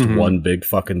all just one big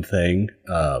fucking thing.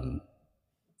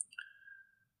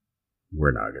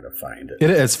 We're not gonna find it.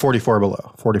 It's 44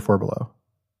 below. 44 below.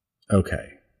 Okay,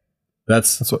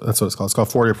 that's what it's called. It's called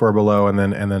 44 below, and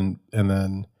then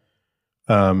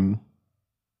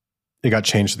it got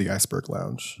changed to the Iceberg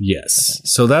Lounge. Yes.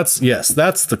 So that's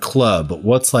the club. But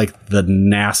what's like the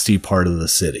nasty part of the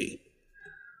city?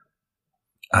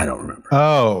 I don't remember.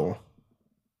 Oh,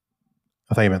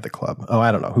 I thought you meant the club. Oh,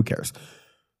 I don't know. Who cares?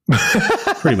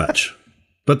 Pretty much.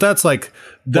 But that's like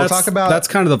that's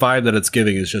kind of the vibe that it's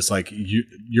giving is just like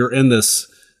you're in this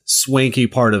swanky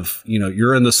part of,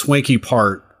 you're in the swanky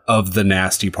part of the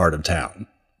nasty part of town.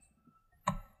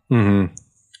 Mm-hmm.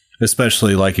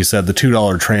 Especially, like you said, the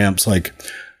 $2 tramps, like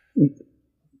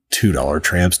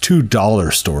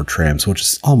 $2 store tramps, which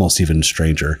is almost even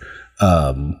stranger.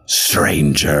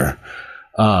 Shut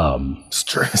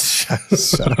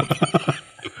up.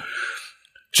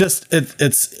 Just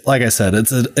it's like I said,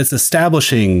 it's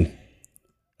establishing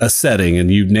a setting,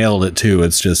 and you nailed it too.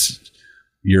 It's just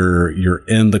you're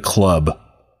in the club,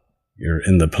 you're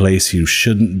in the place you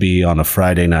shouldn't be on a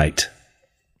Friday night.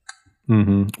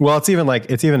 Mm-hmm. Well, it's even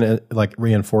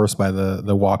reinforced by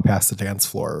the walk past the dance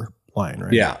floor line,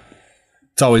 right? Yeah,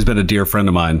 it's always been a dear friend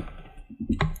of mine,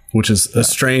 which is a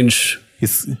strange.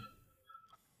 He's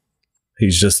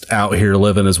just out here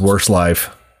living his worst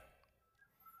life.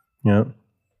 Yeah,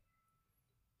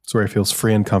 it's where he feels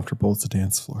free and comfortable. It's the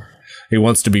dance floor. He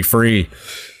wants to be free.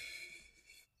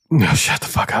 No, shut the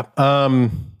fuck up.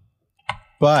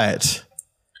 But.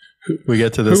 We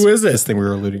get to this. Who is it? This thing we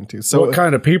were alluding to. So, what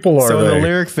kind of people are they? In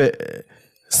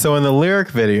the lyric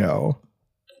video,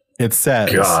 it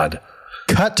says, "God,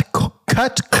 cut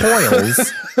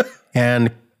coils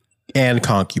and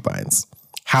concubines."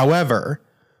 However,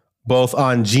 both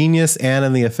on Genius and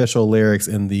in the official lyrics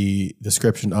in the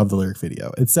description of the lyric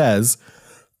video, it says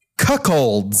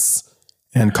cuckolds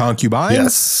and concubines.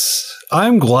 Yes.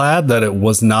 I'm glad that it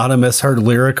was not a misheard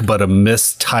lyric, but a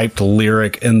mistyped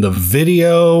lyric in the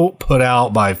video put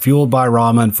out by Fueled by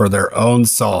Ramen for their own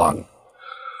song.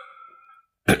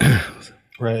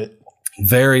 Right.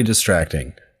 Very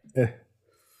distracting.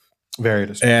 Very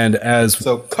distracting. And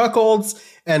so cuckolds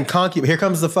and concubines. Here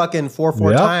comes the fucking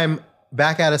 4/4 time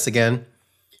back at us again.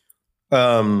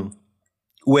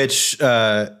 Which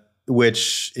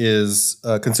is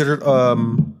considered a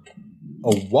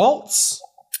waltz.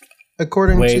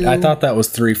 According to I thought that was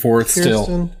 3/4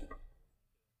 still.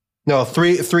 No,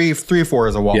 3/4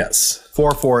 is a waltz. Yes.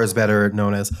 4/4 is better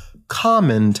known as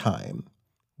common time,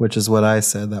 which is what I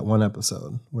said that one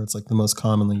episode where it's like the most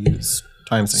commonly used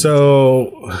time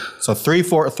signature. So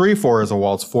 3/4 is a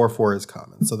waltz, 4/4 is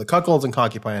common. So the cuckolds and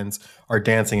concubines are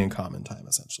dancing in common time,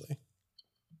 essentially.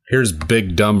 here's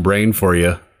big dumb brain for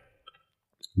you.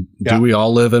 Yeah. Do we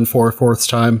all live in 4/4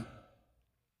 time?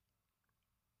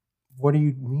 What do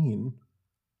you mean?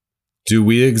 Do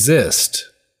we exist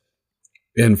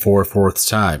in 4/4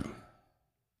 time?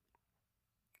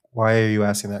 Why are you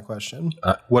asking that question?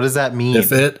 What does that mean?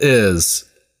 If it is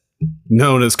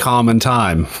known as common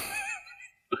time,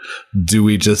 do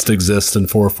we just exist in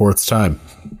 4/4 time?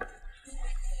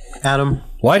 Adam,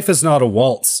 Life is not a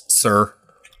waltz, sir.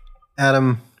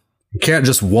 Adam, You can't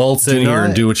just waltz in here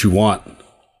and do what you want.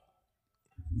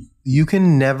 you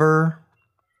can never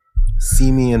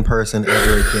see me in person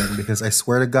ever again because I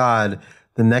swear to God,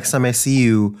 the next time I see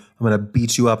you, I'm gonna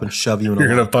beat you up and shove you in a You're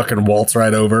gonna fucking waltz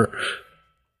right over.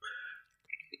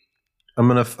 I'm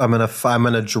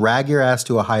gonna drag your ass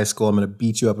to a high school. I'm gonna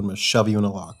beat you up and I'm gonna shove you in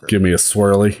a locker. Give me a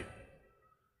swirly.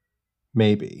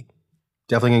 Maybe.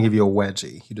 Definitely gonna give you a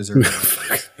wedgie. You deserve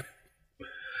it.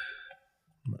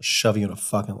 I'm gonna shove you in a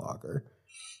fucking locker.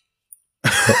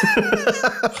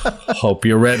 Hope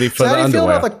you're ready for the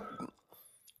underwear.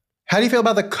 How do you feel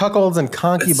about the cuckolds and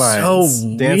concubines so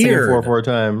dancing in weird. 4/4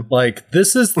 time? Like,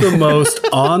 this is the most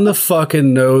on the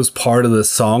fucking nose part of this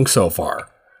song so far.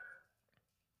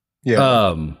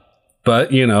 Yeah.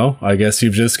 But you know, I guess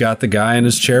you've just got the guy in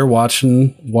his chair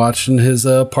watching his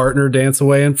partner dance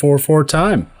away in 4/4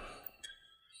 time.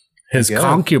 His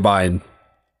concubine.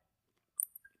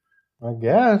 I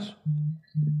guess.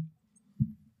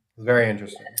 Very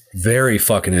interesting. Very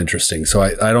fucking interesting. So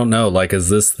I don't know. Like, is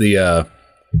this the?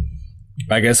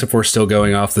 I guess if we're still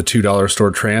going off the $2 store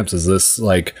tramps, is this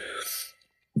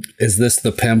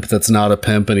the pimp that's not a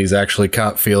pimp and he's actually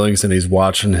caught feelings and he's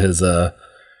watching his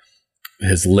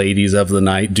ladies of the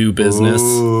night do business?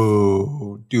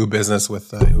 Ooh, do business with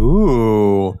the.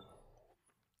 Ooh,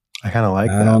 I kind of like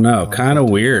that. I don't know. Kind of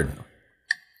weird.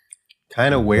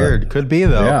 Kind of weird. Could be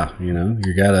though. Yeah, you know,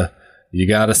 you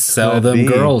gotta sell them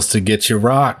girls to get you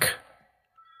rock.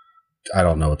 I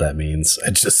don't know what that means. I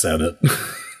just said it.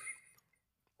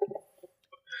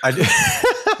 I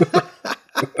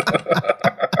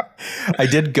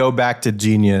did go back to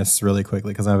Genius really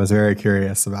quickly because I was very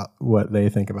curious about what they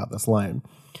think about this line.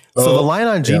 So the line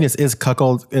on Genius is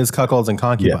cuckolds and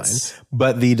concubine,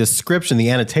 but the description, the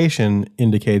annotation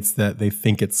indicates that they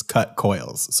think it's cut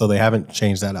coils. So they haven't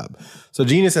changed that up. So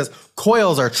Genius says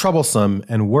coils are troublesome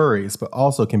and worries, but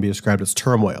also can be described as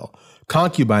turmoil.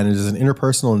 Concubine is an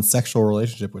interpersonal and sexual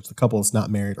relationship which the couple is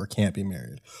not married or can't be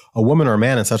married. A woman or a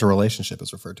man in such a relationship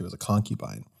is referred to as a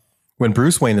concubine. When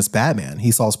Bruce Wayne is Batman,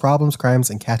 he solves problems, crimes,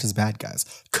 and catches bad guys.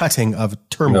 Cutting of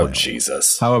turmoil. Oh,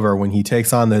 Jesus. However, when he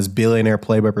takes on this billionaire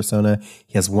playboy persona,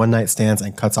 he has one-night stands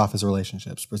and cuts off his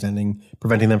relationships, preventing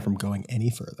them from going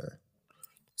any further.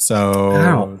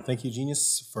 So, thank you,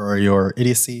 Genius, for your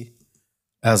idiocy,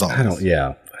 as always. I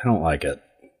don't like it.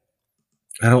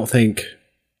 I don't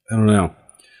know.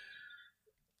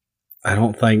 I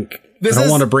don't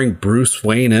want to bring Bruce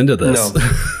Wayne into this.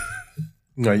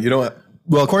 No, you don't.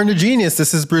 Well, according to Genius,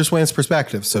 this is Bruce Wayne's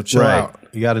perspective, so chill out.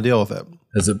 You got to deal with it.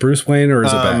 Is it Bruce Wayne or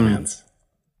is it Batman's?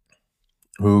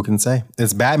 Who can say?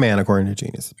 It's Batman, according to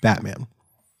Genius. Batman.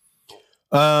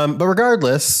 But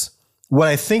regardless, what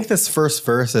I think this first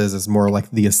verse is more like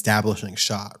the establishing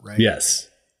shot, right? Yes.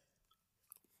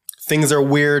 Things are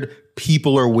weird.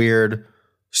 People are weird.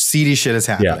 Seedy shit is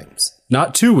happening. Yeah.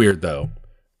 Not too weird, though.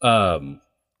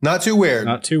 Not too weird.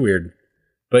 Not too weird.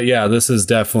 But yeah, this is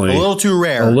definitely a little too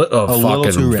rare. A little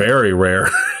too very rare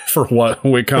for what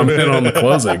we come in on the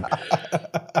closing.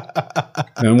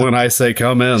 And when I say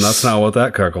come in, that's not what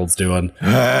that cuckold's doing.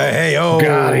 Hey, oh.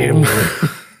 Got him.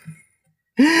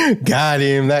 Got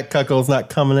him. That cuckold's not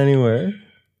coming anywhere.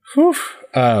 Whew.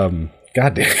 God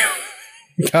damn.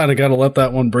 Kind of got to let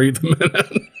that one breathe a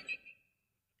minute.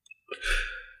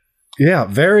 Yeah,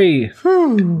 very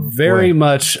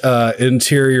much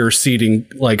interior seating,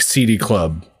 like seedy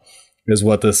club is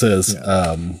what this is.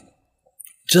 Yeah.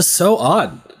 Just so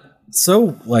odd.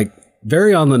 So like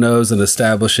very on the nose and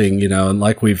establishing, you know, and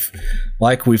like we've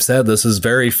said, this is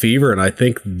very Fever. And I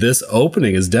think this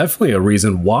opening is definitely a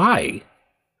reason why.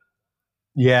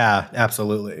 Yeah,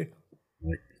 absolutely.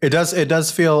 It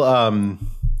does feel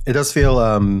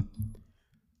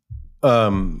like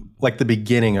the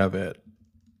beginning of it.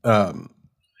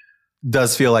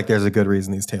 Does feel like there's a good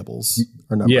reason these tables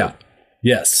are numbered. Yeah.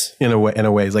 Yes. In a way,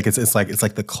 it's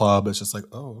like the club. It's just like,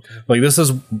 oh, okay. Like this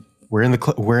is we're in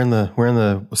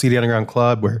the CD Underground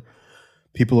Club where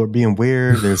people are being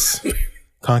weird. There's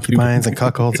concubines and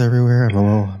cuckolds everywhere.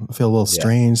 I feel a little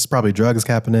strange. It's probably drugs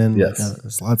happening. Yes.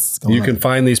 There's lots going on. You can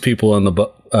find these people in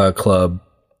the club,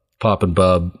 Pop and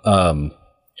Bub.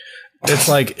 It's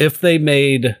like if they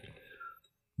made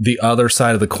the other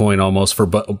side of the coin almost for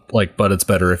but it's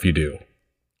better if you do.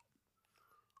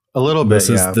 A little bit. This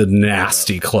is the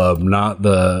nasty club, not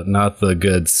the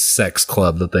good sex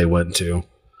club that they went to.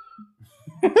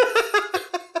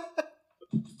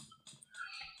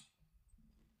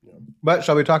 But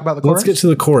shall we talk about the chorus? Let's get to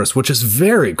the chorus, which is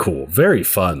very cool, very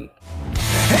fun.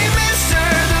 Hey, mister,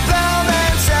 the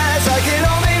bellman says, I can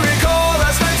only recall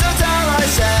I spent some time I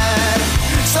said.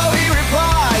 So he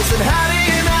replies, and howdy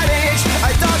in that age,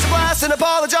 I dodged a blast and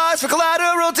apologize for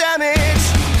collateral damage.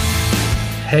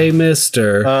 Hey,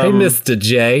 Mister. Hey, Mr.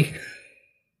 J.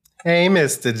 Hey,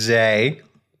 Mr. J.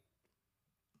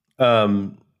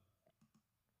 But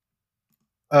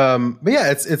yeah,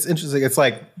 it's interesting. It's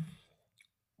like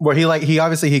where he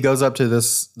obviously goes up to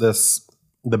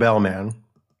the bellman.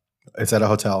 It's at a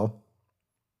hotel.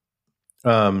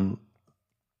 But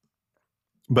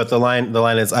the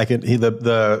line is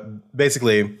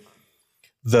basically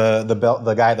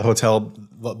the guy at the hotel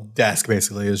desk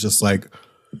basically is just like,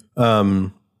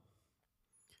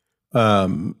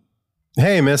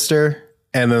 hey, mister.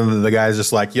 And then the guy's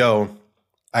just like, yo,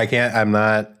 I'm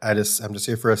just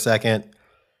here for a second.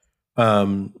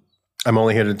 I'm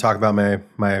only here to talk about my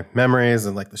memories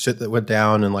and like the shit that went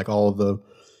down and like all of the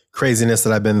craziness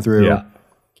that I've been through. Yeah.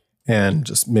 And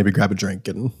just maybe grab a drink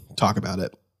and talk about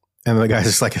it. And the guy's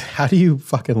just like, how do you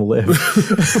fucking live?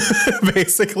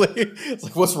 Basically. It's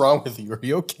like, what's wrong with you? Are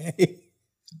you okay?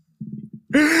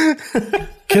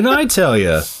 Can I tell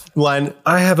you? Line.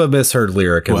 I have a misheard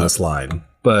lyric in this line,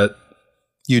 but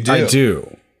You do. I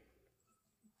do.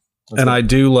 And I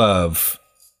do love,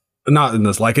 not in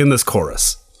this, like in this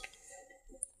chorus.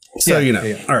 So,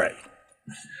 all right.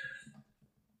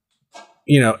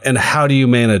 And how do you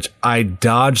manage? I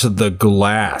dodged the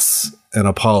glass and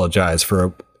apologize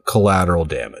for collateral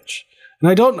damage. And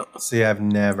I don't know. See,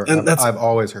 I've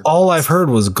always heard. All I've heard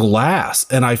was glass.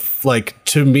 And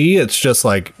to me, it's just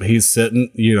like he's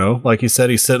sitting, like you said,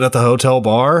 he's sitting at the hotel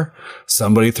bar.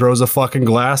 Somebody throws a fucking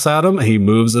glass at him. He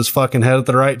moves his fucking head at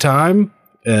the right time.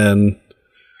 And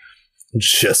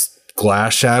just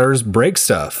glass shatters, break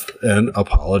stuff, and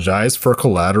apologize for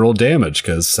collateral damage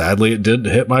because sadly it did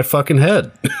hit my fucking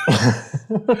head.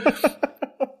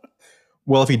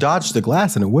 Well, if he dodged the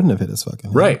glass, and it wouldn't have hit his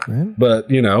fucking head. Right. But,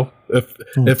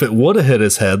 if it would have hit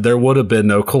his head, there would have been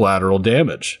no collateral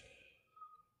damage.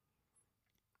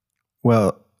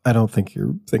 Well, I don't think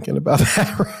you're thinking about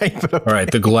that right. But okay. All right,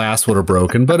 the glass would have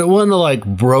broken, but it wouldn't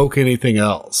have broke anything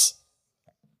else.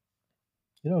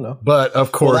 You don't know. But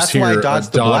of course, that's why dodge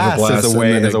the glass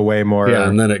is a way more. Yeah,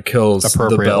 and then it kills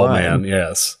the bellman.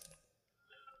 Yes.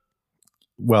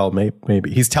 Well,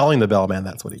 maybe he's telling the bellman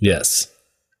that's what he did. Yes.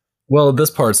 Well,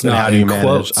 this part's And not how do you in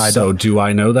manage? quotes. So do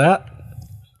I know that?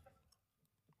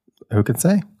 Who can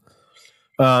say?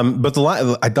 But the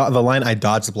line I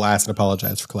dodged the blast and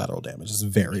apologize for collateral damage is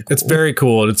very cool. It's very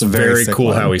cool, and it's very cool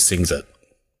line. how he sings it.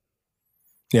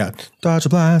 Yeah. Dodge the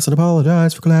blast and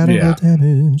apologize for collateral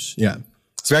damage. Yeah.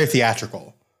 It's very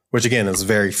theatrical, which again is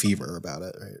very Fever about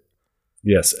it, right?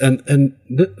 Yes, and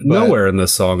nowhere in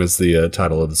this song is the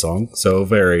title of the song, so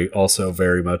very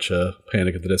much a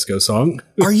Panic at the Disco song.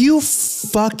 Are you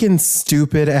fucking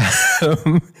stupid,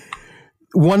 Adam?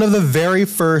 One of the very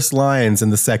first lines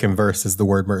in the second verse is the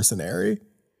word mercenary.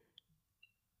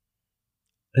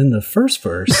 In the first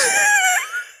verse?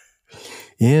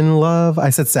 In love,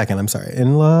 I said second, I'm sorry.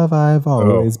 In love, I've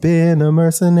always been a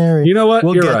mercenary. You know what?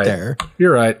 We'll You're get right. there.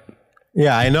 You're right.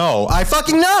 Yeah, I know. I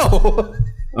fucking know.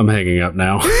 I'm hanging up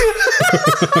now.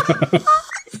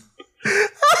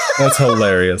 That's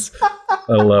hilarious.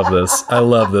 I love this. I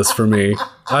love this for me.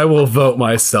 I will vote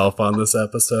myself on this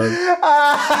episode.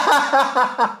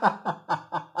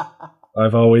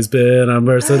 I've always been a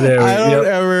mercenary.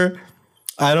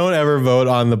 I don't ever vote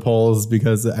on the polls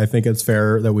because I think it's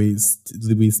fair that we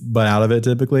butt out of it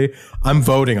typically. I'm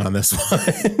voting on this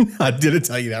one. I didn't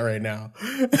tell you that right now.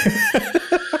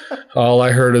 All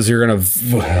I heard is you're going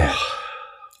to...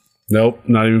 Nope,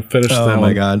 not even finished that one. Oh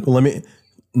my God. Well,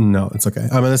 no, it's okay.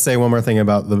 I'm going to say one more thing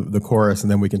about the chorus and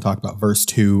then we can talk about verse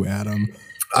 2, Adam.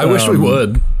 I wish we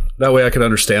would. That way I could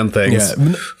understand things.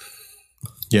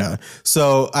 Yeah.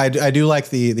 So I do like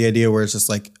the idea where it's just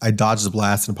like, I dodged the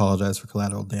blast and apologize for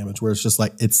collateral damage, where it's just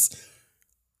like,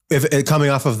 coming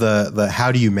off of the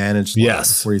how do you manage life,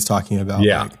 yes, where he's talking about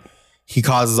like, he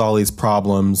causes all these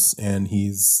problems and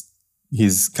he's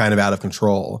kind of out of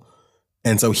control.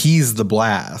 And so he's the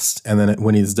blast. And then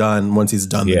once he's done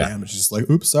the damage, he's just like,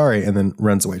 oops, sorry. And then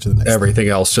runs away to the next Everything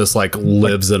else just like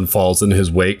lives and falls in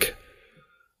his wake.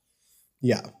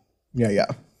 Yeah.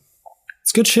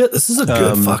 It's good shit. This is a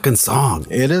good fucking song.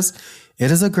 It is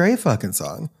a great fucking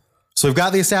song. So we've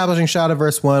got the establishing shot of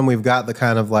verse 1. We've got the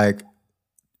kind of like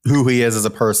who he is as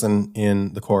a person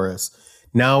in the chorus.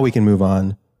 Now we can move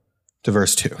on to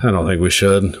verse 2. I don't think we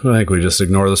should. I think we just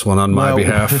ignore this one on my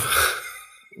behalf.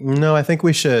 No, I think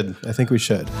we should. In love,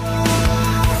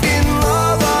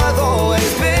 I've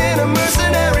always been a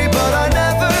mercenary, but I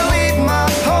never leave my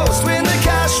post when the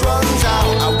cash runs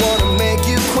out. I want to make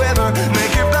you quiver,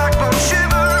 make your backbone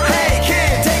shiver. Hey,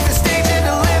 kid, take the stage and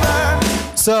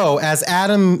deliver. So, as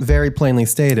Adam very plainly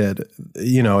stated,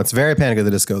 it's very Panic at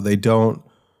the Disco. They don't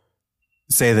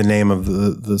say the name of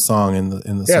the song in the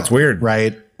song. Yeah, it's weird,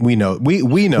 right? We know.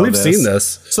 We know. We've seen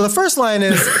this. So the first line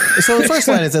is.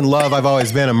 In love, I've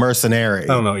always been a mercenary. I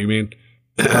don't know what you mean.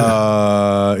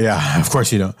 Yeah, of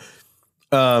course you don't.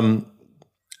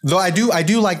 Though I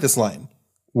do like this line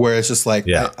where it's just like,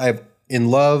 I've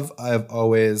in love, I've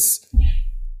always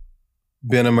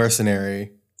been a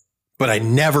mercenary, but I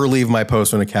never leave my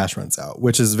post when the cash runs out,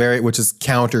 which is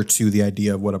counter to the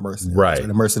idea of what a mercenary is. Right?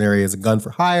 A mercenary is a gun for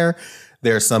hire.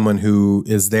 There's someone who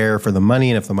is there for the money,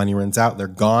 and if the money runs out, they're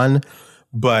gone.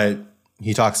 But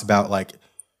he talks about like,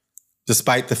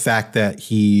 despite the fact that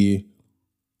he's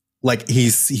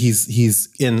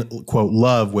in quote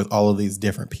love with all of these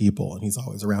different people, and he's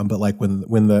always around. But like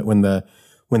when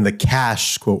the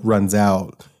cash quote runs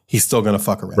out, he's still gonna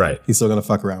fuck around. Right. He's still gonna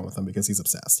fuck around with them because he's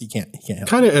obsessed. He can't help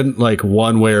kind of in like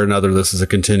one way or another. This is a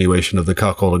continuation of the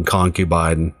cuckold and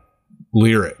concubine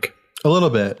lyric. A little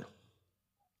bit.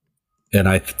 And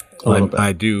I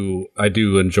do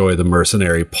enjoy the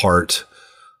mercenary part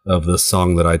of the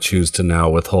song that I choose to now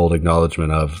withhold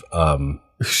acknowledgement of.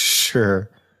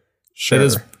 Sure.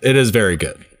 It is very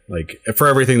good. Like for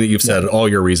everything that you've said, all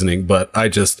your reasoning, but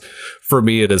for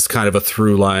me, it is kind of a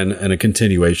through line and a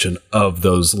continuation of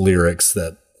those lyrics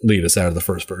that lead us out of the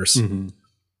first verse. Mm-hmm.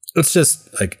 It's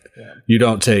just like, you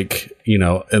don't take,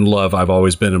 in love, I've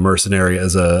always been a mercenary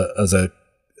as a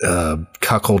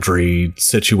cuckoldry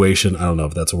situation. I don't know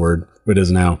if that's a word. It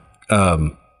is now.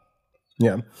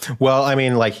 Yeah. Well, I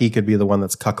mean, like he could be the one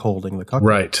that's cuckolding the cuckold.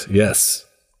 Right. Yes.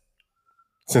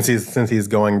 Since he's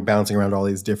bouncing around all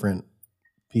these different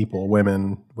people,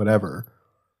 women, whatever,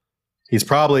 he's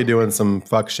probably doing some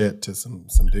fuck shit to some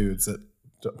dudes that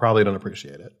probably don't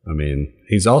appreciate it. I mean,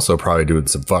 he's also probably doing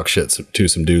some fuck shit to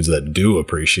some dudes that do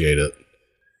appreciate it.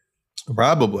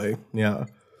 Probably. Yeah.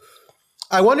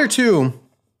 I wonder too.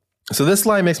 So this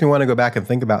line makes me want to go back and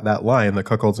think about that line, the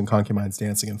cuckolds and concubines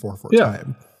dancing in 4/4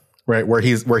 time, right? Where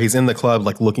he's in the club,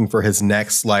 like looking for his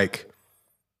next mark.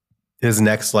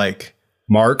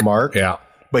 Yeah.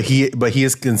 But he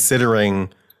is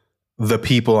considering the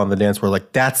people on the dance floor,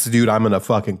 like that's the dude I'm going to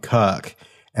fucking cuck.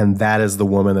 And that is the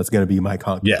woman that's going to be my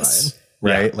concubine. Yes.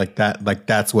 Right. Yeah. Like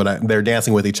that's what they're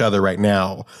dancing with each other right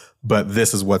now, but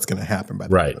this is what's going to happen by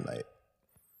the end of the night.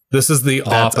 This is the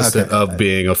opposite of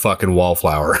being a fucking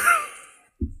wallflower.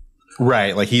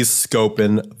 Right. Like he's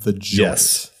scoping the joint.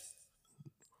 Yes.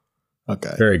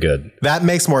 Okay. Very good. That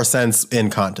makes more sense in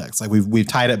context. Like we've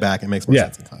tied it back. It makes more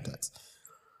sense in context.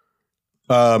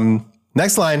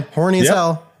 Next line, horny as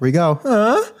hell. Here we go.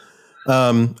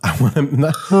 I want to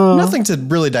nothing to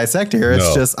really dissect here.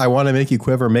 It's just I want to make you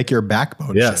quiver, make your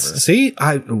backbone shiver. See,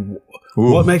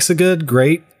 what makes a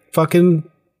great fucking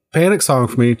Panic song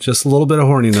for me? Just a little bit of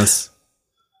horniness.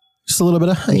 Just a little bit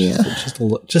of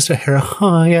just a hair of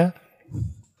high.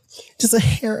 Just a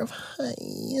hair of high.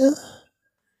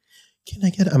 Can I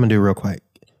get I'm gonna do it real quick.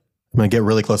 I'm gonna get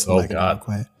really close to the mic. Real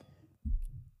quiet.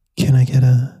 Can I get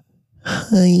a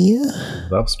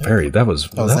That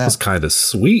was kind of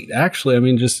sweet, actually. I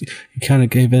mean, just you kind of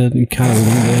gave it, you kind of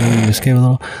leaned in, and just gave a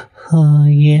little,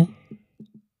 yeah.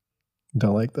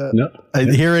 Don't like that. No,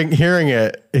 hearing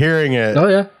it. Oh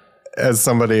yeah. As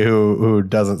somebody who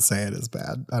doesn't say it is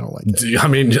bad. I don't like it. I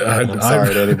mean, I'm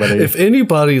sorry to anybody. If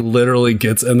anybody literally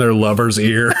gets in their lover's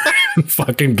ear and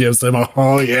fucking gives them a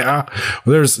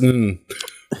there's.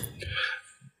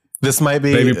 This might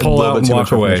be maybe pull out and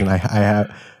walk away.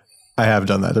 I have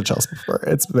done that to Chelsea before.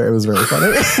 It was very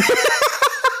funny.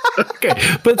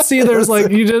 Okay, but see, there's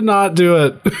like you did not do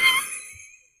it.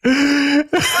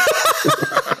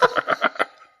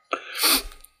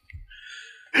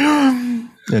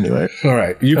 Anyway, all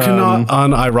right. You cannot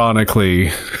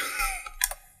unironically.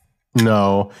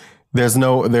 No, there's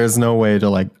no way to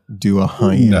like do a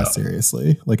hyena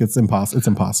seriously. Like it's impossible. It's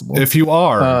impossible. If you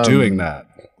are doing that,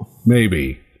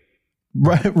 maybe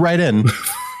right in.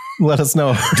 Let us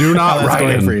know. Do not how that's write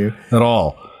going in for you at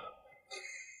all.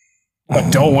 I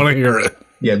don't want to hear it.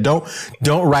 Yeah, don't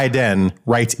write in.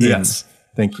 Write in. Yes.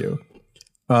 Thank you.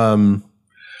 I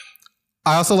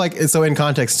also like, so in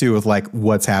context too with like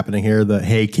what's happening here, the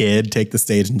 "Hey kid, take the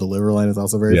stage and deliver" line is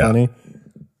also very funny.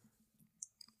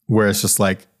 Where it's just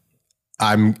like,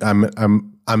 I'm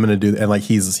gonna do, and like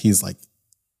he's like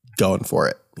going for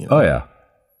it. You know? Oh yeah.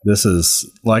 This is,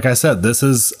 like I said,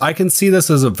 I can see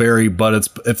this as a very,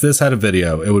 if this had a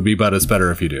video, it would be, but it's better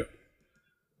if you do.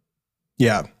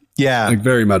 Yeah. Yeah. Like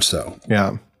very much so.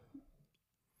 Yeah.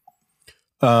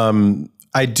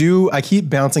 I keep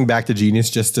bouncing back to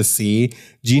Genius just to see.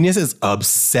 Genius is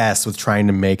obsessed with trying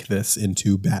to make this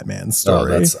into Batman's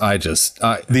story. I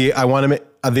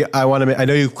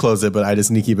know you closed it, but I just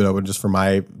need to keep it open just for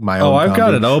my own. Oh, I've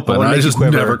got it open. I just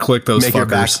never click those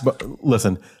fuckers.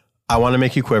 Listen, I want to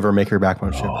make you quiver, make your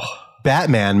backbone shiver.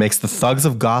 Batman makes the thugs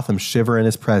of Gotham shiver in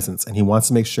his presence, and he wants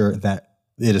to make sure that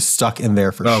it is stuck in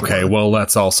there for sure. Okay, well,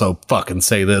 let's also fucking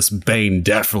say this. Bane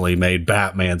definitely made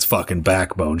Batman's fucking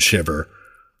backbone shiver.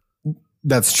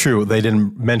 That's true. They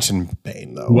didn't mention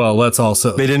Bane, though. Well,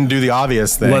 they didn't do the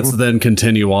obvious thing. Let's then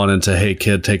continue on into, "Hey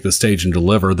kid, take the stage and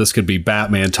deliver." This could be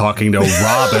Batman talking to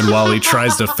Robin while he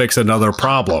tries to fix another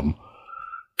problem.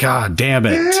 God damn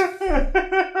it.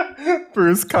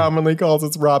 Bruce commonly calls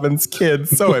us Robin's kid,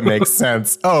 so it makes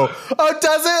sense. Oh,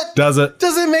 does it? Does it?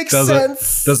 Does it make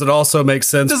sense? Does it also make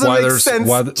sense why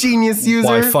Genius user?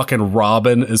 Why fucking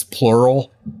Robin is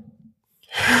plural?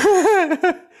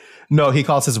 No, he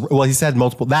calls he said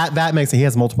multiple. That makes it. He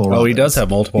has multiple Robins. Oh, he does have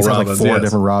multiple Robins. Like 4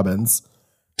 different Robins.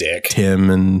 Dick. Tim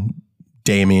and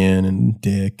Damien and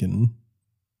Dick and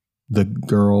the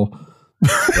girl.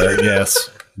 Yes.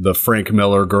 The Frank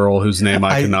Miller girl whose name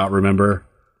I cannot remember.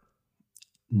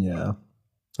 Yeah.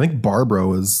 I think Barbara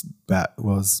was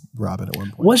Robin at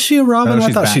one point. Was she a Robin?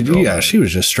 I thought she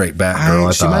was just straight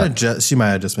Batgirl. She might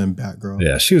have just been Batgirl.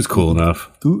 Yeah, she was cool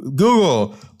enough.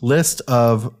 Google list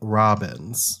of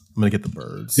Robins. I'm gonna get the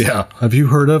birds. Yeah. Have you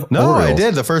heard of? No, Oriole? I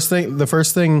did. The first thing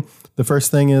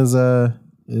is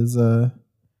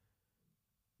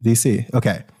DC.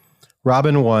 Okay.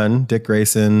 Robin 1, Dick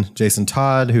Grayson, Jason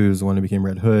Todd, who's the one who became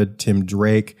Red Hood, Tim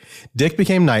Drake. Dick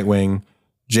became Nightwing.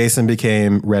 Jason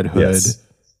became Red Hood. Yes.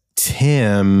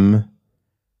 Tim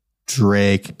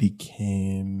Drake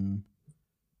became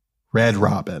Red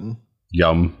Robin.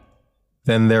 Yum.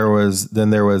 Then there was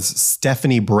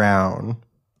Stephanie Brown,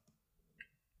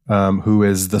 who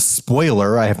is the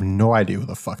Spoiler. I have no idea who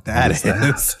the fuck that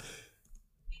is.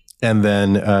 And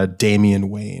then Damian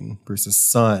Wayne, Bruce's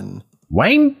son.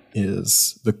 Wayne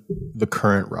is the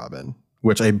current Robin,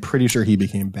 which I'm pretty sure he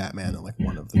became Batman in like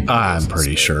one of the. I'm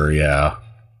pretty sure, yeah.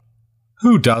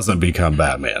 Who doesn't become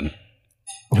Batman?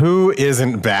 Who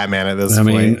isn't Batman at this point?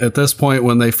 I mean, at this point,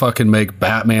 when they fucking make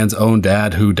Batman's own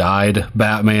dad, who died,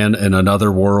 Batman in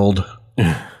another world,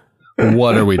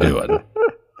 what are we doing?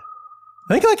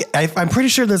 I think I'm pretty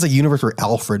sure there's a universe where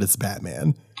Alfred is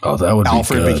Batman. Oh, that would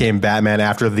Alfred be good. Became Batman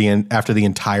after the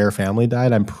entire family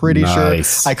died. I'm pretty sure.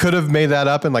 I could have made that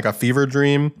up in like a fever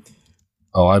dream.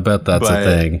 Oh, I bet that's a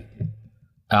thing.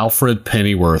 Alfred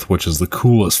Pennyworth, which is the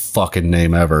coolest fucking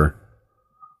name ever.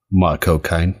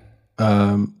 Cocaine.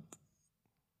 Yeah,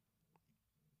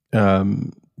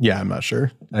 I'm not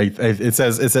sure. It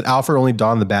said Alfred only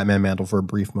donned the Batman mantle for a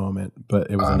brief moment,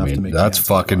 but it was enough to make. That's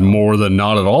fucking more than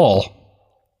not at all.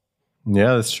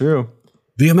 Yeah, that's true.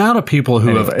 The amount of people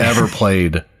who have ever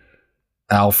played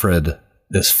Alfred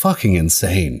is fucking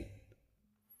insane.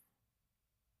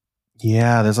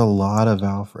 Yeah, there's a lot of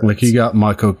Alfreds. Like you got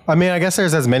Michael. I mean, I guess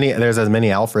there's as many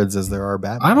Alfreds as there are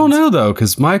Batmans. I don't know though,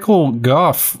 because Michael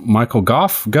Goff,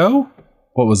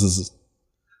 what was his?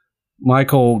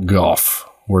 Michael Goff.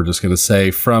 We're just gonna say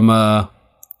from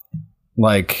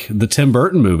like the Tim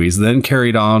Burton movies, then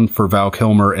carried on for Val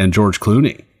Kilmer and George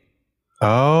Clooney.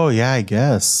 Oh yeah, I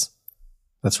guess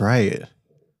that's right.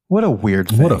 What a weird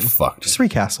thing. What a fuck. Just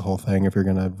recast the whole thing if you're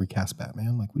gonna recast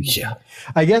Batman. Like yeah.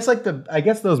 I guess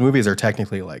those movies are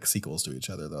technically like sequels to each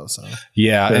other though. So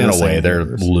yeah, in a way they're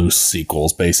loose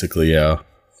sequels, basically. Yeah.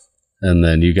 And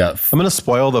then you got. I'm gonna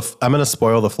spoil the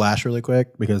Flash really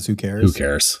quick because who cares? Who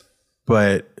cares?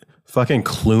 But fucking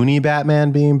Clooney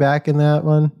Batman being back in that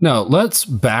one. No, let's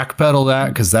backpedal that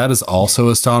because that is also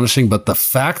astonishing. But the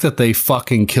fact that they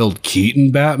fucking killed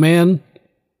Keaton Batman.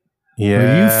 Yeah,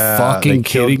 are you fucking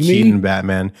kidding me? Keaton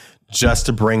Batman just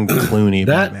to bring Clooney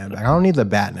Batman back. I don't need the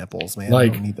bat nipples, man.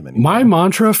 Like, I don't need them anymore. My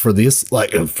mantra for this,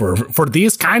 like for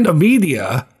these kind of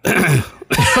media.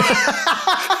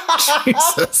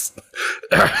 Jesus.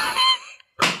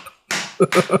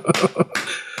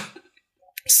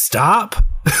 Stop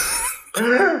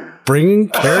Bringing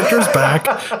characters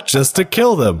back just to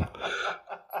kill them.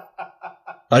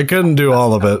 I couldn't do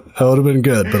all of it. That would have been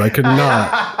good, but I could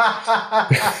not.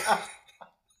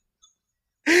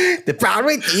 The problem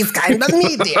with these kind of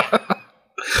media.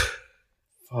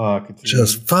 Fuck. Dude.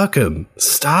 Just fucking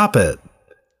stop it.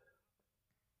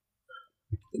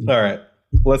 All right.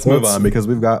 Let's move on because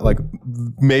we've got like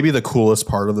maybe the coolest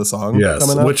part of the song. Yes,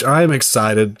 coming up. which I'm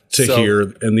excited to hear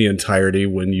in the entirety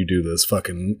when you do this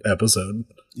fucking episode.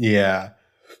 Yeah.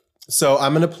 So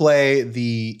I'm going to play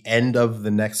the end of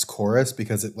the next chorus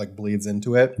because it like bleeds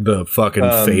into it. The fucking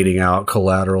fading out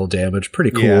collateral damage.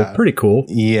 Pretty cool. Yeah. Pretty cool.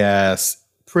 Yes.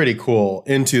 Pretty cool.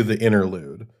 Into the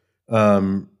interlude.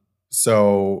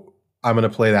 So I'm going to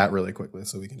play that really quickly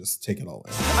so we can just take it all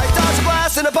in. I dodge a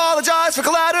blast and apologize for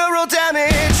collateral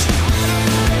damage.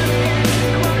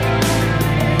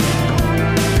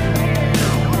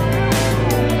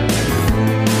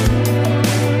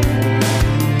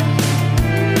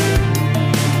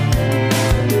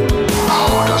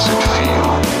 How does it feel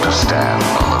to stand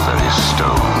on the very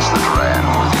stones that ran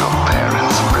with your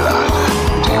parents' blood?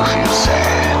 Do you feel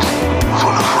sad,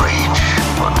 full of rage?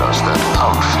 Or does that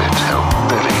outfit help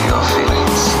bury your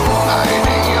feelings,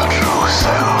 hiding your true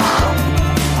self?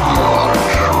 You are a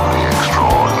truly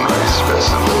extraordinary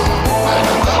specimen, and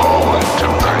I'm forward to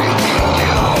breaking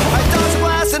you. I dodge a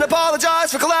blast and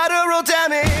apologize for collateral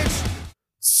damage.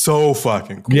 So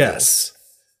fucking cool. Yes.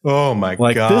 Oh my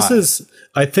Like God.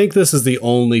 I think this is the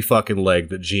only fucking leg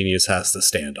that Genius has to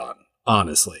stand on.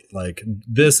 Honestly. Like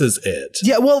this is it.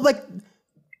 Yeah, well,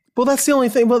 that's the only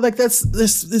thing. Well, like that's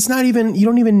this. It's not even. You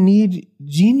don't even need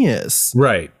genius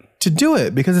Right. to do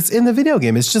it because it's in the video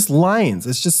game. It's just lines.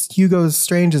 It's just Hugo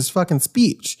Strange's fucking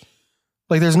speech.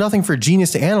 Like there's nothing for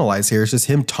genius to analyze here. It's just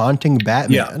him taunting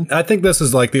Batman. Yeah. I think this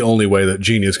is like the only way that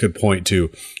Genius could point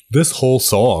to this whole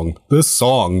song. This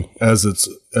song as it's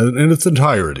in its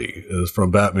entirety is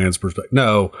from Batman's perspective.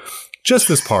 No, just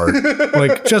this part.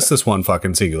 Like just this one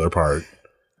fucking singular part.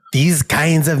 These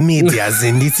kinds of medias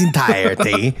in its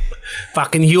entirety.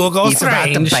 Fucking Hugo It's about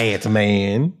the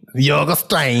Batman. Hugo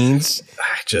Strange.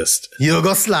 Just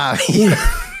Yugoslavia.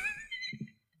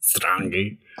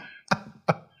 Strangy.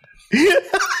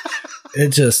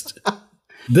 It just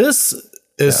this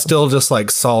is still just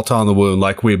like salt on the wound,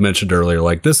 like we mentioned earlier.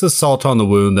 Like this is salt on the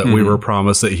wound that we were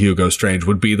promised that Hugo Strange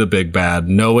would be the big bad,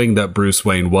 knowing that Bruce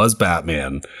Wayne was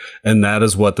Batman, and that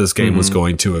is what this game was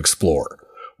going to explore.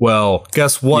 Well,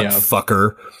 guess what,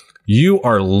 fucker? You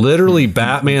are literally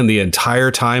Batman the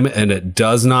entire time, and it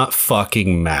does not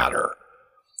fucking matter.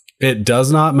 It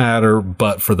does not matter,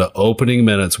 but for the opening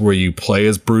minutes where you play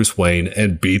as Bruce Wayne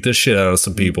and beat the shit out of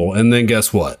some people, and then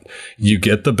guess what? You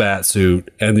get the bat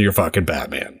suit, and you're fucking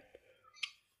Batman.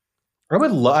 I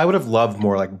would have loved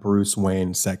more like Bruce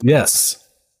Wayne segment. Yes,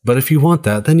 but if you want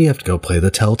that, then you have to go play the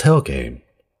Telltale game.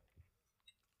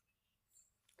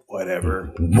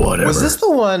 Whatever. Whatever. Was this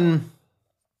the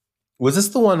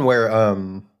one where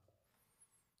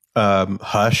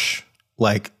Hush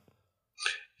like,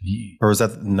 or was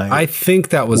that Night? I think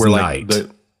that was Night.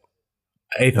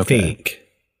 I think.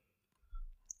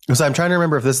 Because I'm trying to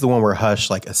remember if this is the one where Hush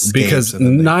like escapes because and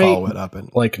then they Night, follow it up and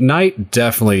like Night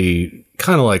definitely,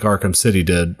 kind of like Arkham City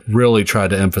did, really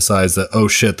tried to emphasize that, oh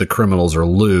shit, the criminals are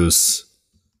loose.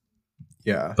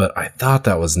 yeah. But I thought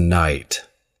that was Night.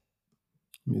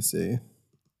 Let me see.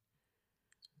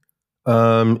 So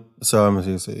I'm going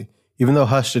to see. Even though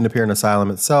Hush didn't appear in Asylum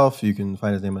itself, you can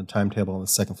find his name on a timetable on the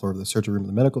second floor of the surgery room of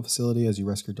the medical facility as you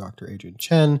rescue Dr. Adrian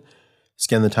Chen.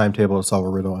 Scan the timetable to solve a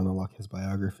riddle and unlock his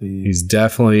biography. He's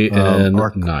definitely in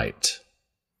Night.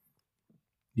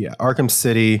 Yeah, Arkham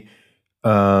City.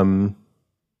 Adam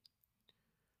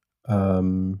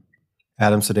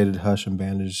sedated Hush and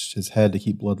bandaged his head to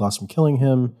keep blood loss from killing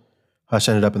him. Hush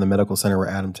ended up in the medical center where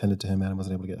Adam tended to him. Adam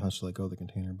wasn't able to get Hush to let go of the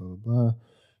container, blah, blah, blah.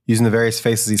 Using the various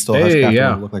faces he stole, Hush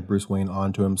crafted him to look like Bruce Wayne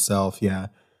onto himself. Yeah.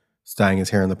 Dyeing his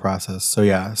hair in the process. So,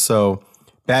 yeah. So,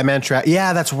 Batman tracked...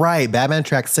 Yeah, that's right. Batman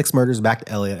tracked 6 murders back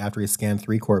to Elliot after he scanned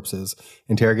 3 corpses,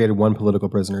 interrogated 1 political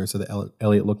prisoner so that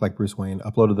Elliot looked like Bruce Wayne,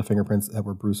 uploaded the fingerprints that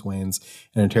were Bruce Wayne's,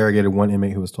 and interrogated 1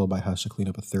 inmate who was told by Hush to clean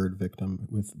up a 3rd victim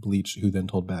with bleach, who then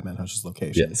told Batman Hush's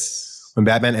location. Yes. When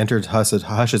Batman entered Hush's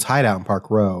hideout in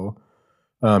Park Row,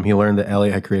 he learned that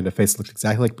Elliot had created a face that looked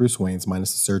exactly like Bruce Wayne's,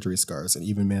 minus the surgery scars, and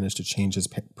even managed to change his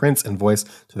prints and voice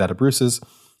to that of Bruce's.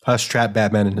 Hush trapped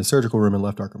Batman in his surgical room and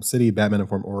left Arkham City. Batman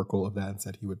informed Oracle of that and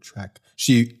said she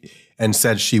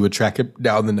would track him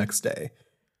down the next day.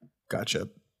 Gotcha.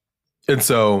 And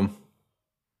so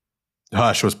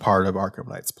Hush was part of Arkham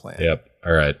Knight's plan. Yep.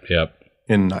 All right. Yep.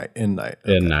 In Night. Okay.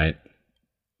 In Night.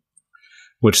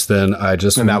 Which then I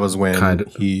just And that was when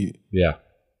he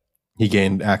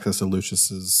gained access to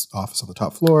Lucius's office on the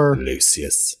top floor.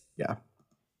 Lucius. Yeah.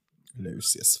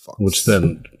 Lucius Fox. Which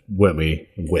then put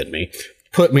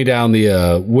me down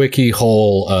the wiki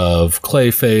hole of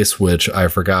Clayface, which I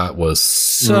forgot was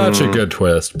such a good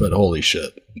twist, but holy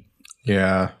shit.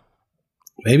 Yeah.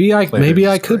 Maybe I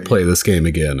could great. play this game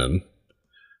again and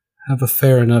have a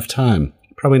fair enough time.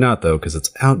 Probably not though, because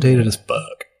it's outdated as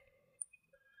fuck.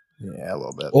 Yeah, a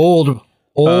little bit. Old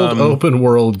open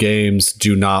world games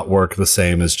do not work the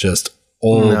same as just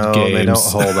old games. They don't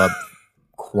hold up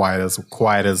quite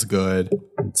as good.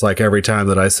 It's like every time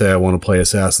that I say I want to play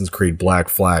Assassin's Creed Black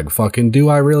Flag, fucking do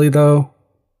I really though?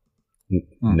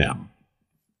 No.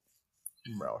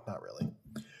 Bro, not really.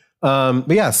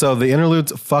 But yeah, so the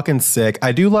interlude's fucking sick.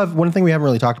 I do love one thing we haven't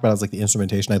really talked about is like the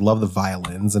instrumentation. I love the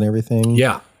violins and everything.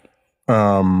 Yeah.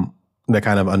 That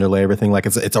kind of underlay everything. Like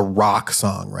it's a rock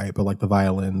song, right? But like the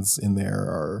violins in there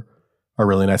are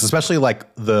really nice, especially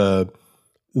like the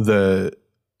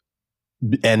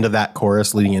end of that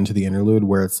chorus leading into the interlude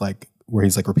where it's like where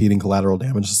he's like repeating collateral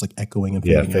damage, just like echoing and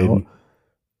fading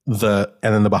out.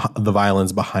 And then the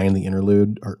violins behind the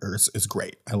interlude is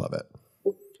great. I love it.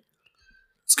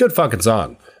 It's a good fucking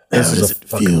song. How does it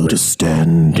feel to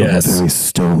stand on the very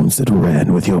stones that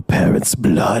ran with your parents'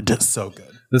 blood? So good.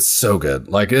 It's so good.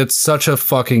 Like, it's such a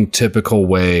fucking typical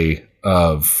way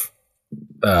of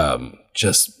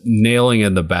just nailing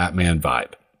in the Batman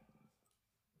vibe.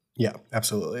 Yeah,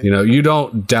 absolutely. You know, you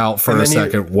don't doubt for a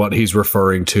second what he's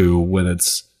referring to when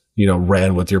it's, you know,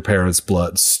 ran with your parents'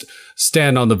 blood.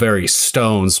 Stand on the very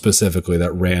stones specifically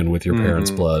that ran with your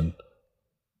parents' blood.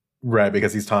 Right,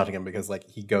 because he's taunting him because, like,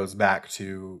 he goes back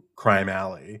to Crime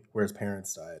Alley where his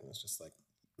parents died. And it's just like,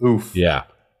 oof. Yeah.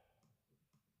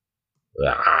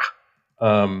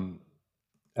 And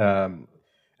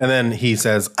then he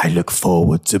says, I look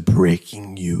forward to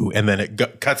breaking you. And then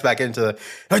it cuts back into,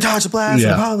 I dodge a blast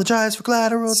and apologize for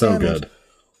collateral damage. Good.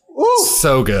 Ooh,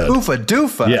 so good. Oofa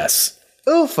doofa. Yes.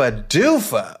 Oofa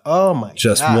doofa. Oh my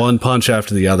just God. one punch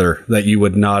after the other that you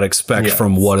would not expect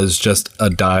from what is just a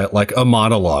like a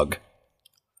monologue.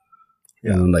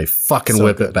 Yeah. And then they fucking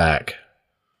whip it back.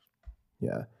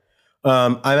 Yeah.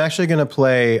 I'm actually going to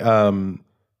play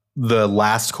the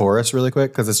last chorus really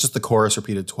quick because it's just the chorus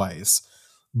repeated twice.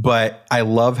 But I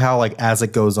love how, like, as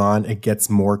it goes on, it gets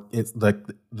more, it's like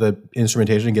the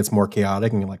instrumentation gets more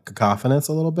chaotic and like cacophonous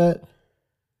a little bit.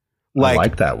 I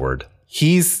like that word.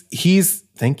 He's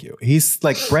thank you. He's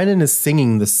like Brendan is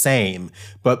singing the same,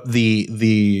 but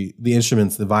the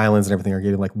instruments, the violins and everything are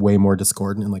getting like way more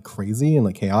discordant and like crazy and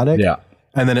like chaotic. Yeah.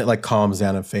 And then it like calms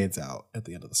down and fades out at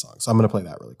the end of the song. So I'm going to play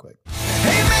that really quick.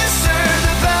 Hey mister,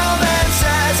 the bellman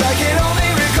says I can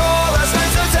only recall last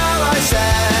night's hotel I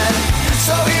said.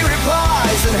 So he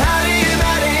replies, and how do you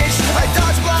manage? I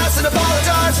dodge a blast and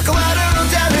apologize for collateral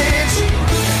damage.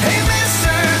 Hey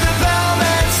mister, the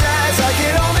bellman says I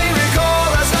can only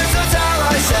recall last night's hotel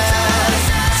I said.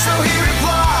 So he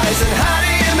replies, and how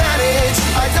do you manage?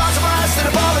 I dodge a blast and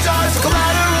apologize for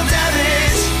collateral damage.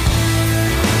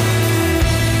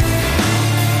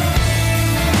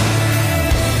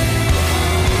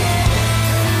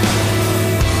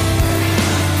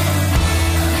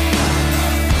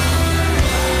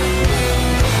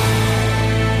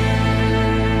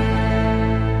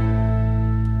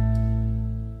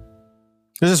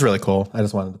 This is really cool. I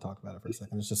just wanted to talk about it for a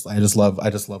second. It's just I just love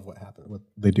what happened, what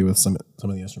they do with some of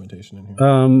the instrumentation in here.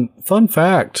 Fun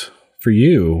fact for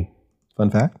you. Fun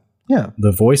fact? Yeah.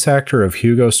 The voice actor of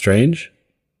Hugo Strange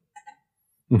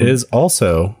is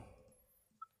also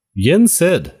Yen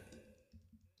Sid.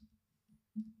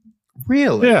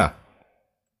 Really? Yeah.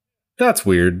 That's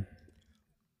weird.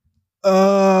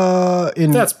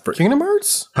 In That's Kingdom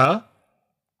Hearts? Huh?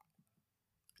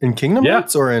 In Kingdom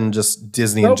Hearts or in just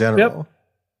Disney in general? Yep.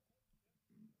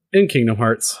 In Kingdom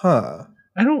Hearts. Huh.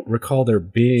 I don't recall there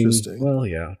being. Interesting. Well,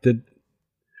 yeah. Did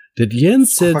Yen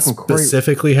Sid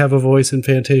specifically have a voice in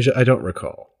Fantasia? I don't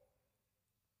recall.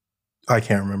 I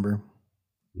can't remember.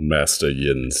 Master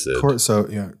Yen Sid.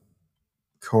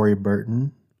 Corey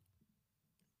Burton.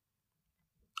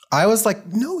 I was like,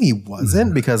 no, he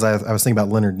wasn't, because I was thinking about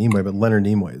Leonard Nimoy, but Leonard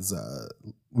Nimoy is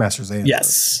Master Xander.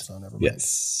 Yes. So never mind.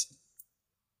 Yes.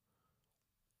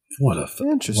 What a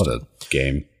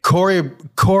game.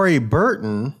 Corey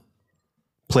Burton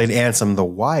played Ansem the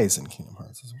Wise in Kingdom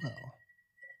Hearts as well.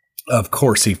 Of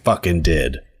course he fucking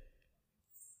did.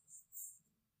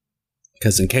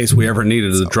 Because in case we ever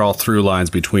needed to draw through lines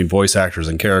between voice actors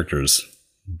and characters,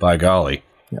 by golly.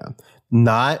 Yeah.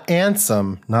 Not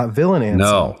Ansem, not villain Ansem.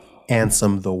 No.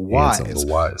 Ansem the Wise. Ansem the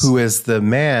Wise. Who is the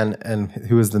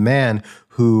man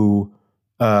who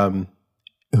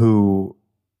who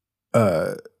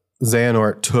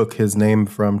Xehanort took his name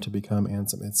from to become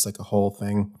Ansem. It's like a whole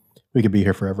thing. We could be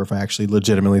here forever if I actually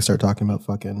legitimately start talking about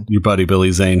fucking Your buddy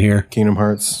Billy Zane here. Kingdom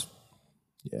Hearts.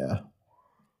 Yeah.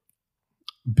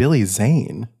 Billy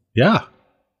Zane? Yeah.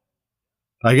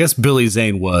 I guess Billy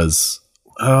Zane was...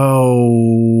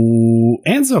 Oh...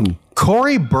 Ansem.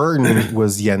 Corey Burton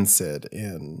was Yensid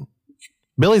in...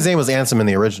 Billy Zane was Ansem in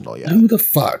the original, yeah. Who the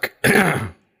fuck?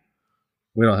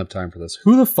 We don't have time for this.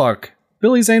 Who the fuck?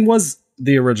 Billy Zane was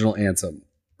the original Ansem,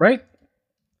 right?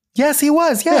 Yes, he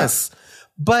was, yes. Yeah.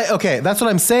 But, okay, that's what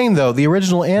I'm saying, though. The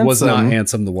original Ansem... Was not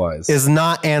Ansem the Wise. Is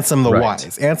not Ansem the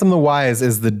Wise. Ansem the Wise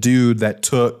is the dude that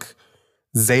took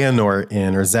Xehanort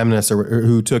in, or Xemnas, or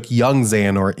who took young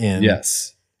Xehanort in.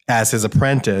 Yes. As his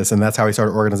apprentice, and that's how he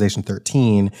started Organization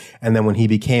 13. And then when he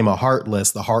became a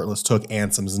Heartless, the Heartless took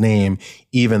Ansem's name,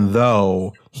 even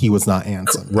though he was not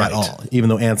Ansem at all. Even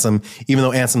though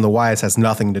Ansem the Wise has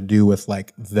nothing to do with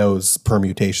like those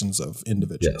permutations of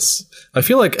individuals. Yes. I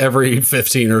feel like every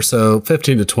 15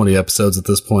 to 20 episodes at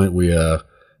this point, we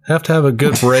have to have a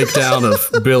good breakdown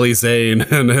of Billy Zane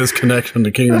and his connection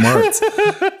to Kingdom Hearts.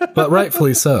 But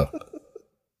rightfully so.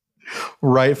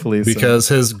 Rightfully so. Because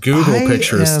his Google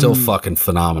picture is still fucking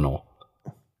phenomenal.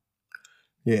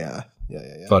 Yeah.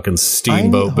 Fucking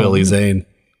Steamboat Billy Zane.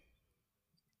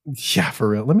 Yeah, for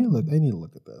real. Let me look. I need to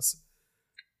look at this.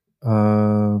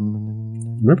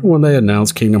 Remember when they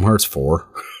announced Kingdom Hearts 4?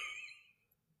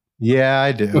 Yeah,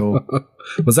 I do.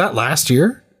 Was that last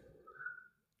year?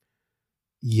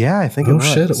 Yeah, I think it was.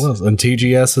 Oh shit, it was. And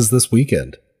TGS is this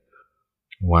weekend.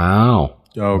 Wow.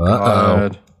 Oh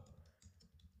god.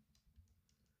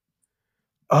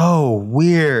 Oh,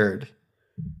 weird.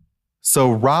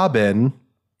 So Robin,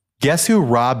 guess who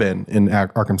Robin in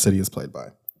Arkham City is played by?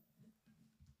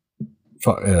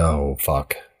 Oh,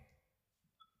 fuck.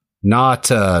 Not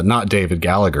David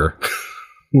Gallagher,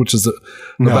 which is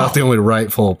about the only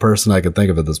rightful person I could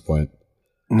think of at this point.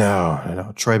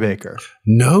 No. Troy Baker.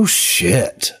 No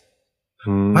shit.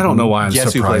 Mm-hmm. I don't know why I'm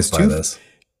surprised by this.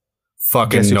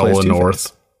 Fucking Nolan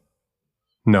North.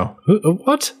 No.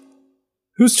 What?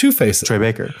 Who's Two-Face? Troy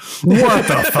Baker. What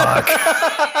the fuck?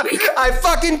 I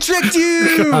fucking tricked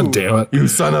you. God damn it. You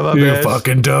son of a bitch. You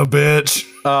fucking dumb bitch.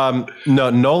 No,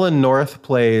 Nolan North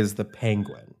plays the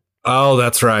Penguin. Oh,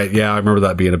 that's right. Yeah, I remember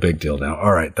that being a big deal now.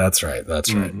 All right, that's right.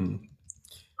 Mm-hmm.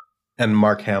 And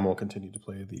Mark Hamill continued to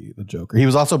play the Joker. He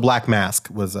was also Black Mask,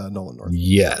 was Nolan North.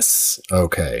 Yes.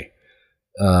 Okay.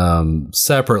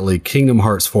 Separately, Kingdom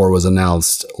Hearts 4 was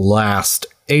announced last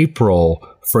April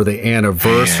for the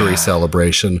anniversary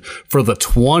celebration, for the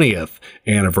 20th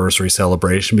anniversary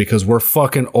celebration, because we're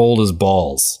fucking old as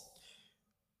balls.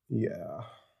 Yeah.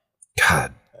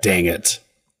 God dang it.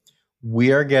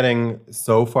 We are getting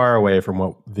so far away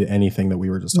from anything that we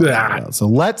were just talking about. So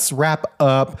let's wrap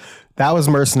up. That was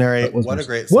Mercenary. What a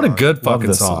great song. What a good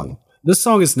fucking song. This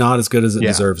song is not as good as it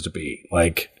deserves to be.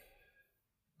 Like,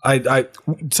 no.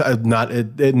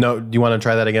 Do you want to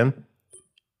try that again?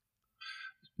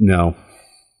 No.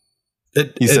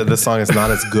 You said this song is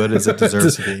not as good as it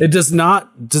deserves to be. It does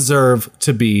not deserve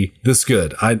to be this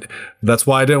good. That's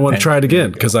why I didn't want to try it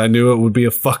again, because I knew it would be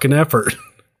a fucking effort.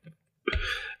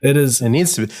 It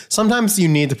needs to be. Sometimes you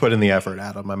need to put in the effort,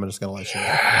 Adam. I'm just going to let you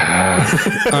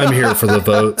know. I'm here for the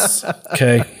votes.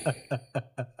 Okay.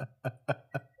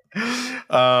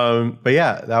 But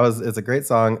yeah, it's a great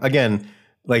song. Again,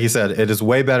 like you said, it is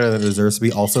way better than it deserves to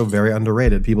be. Also very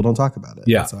underrated. People don't talk about it.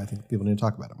 Yeah. So I think people need to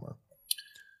talk about it more.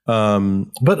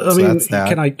 But I mean,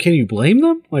 can you blame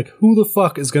them? Like, who the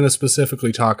fuck is going to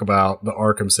specifically talk about the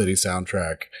Arkham City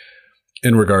soundtrack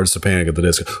in regards to Panic at the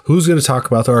Disco? Who's going to talk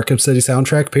about the Arkham City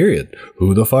soundtrack, period?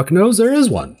 Who the fuck knows there is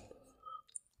one?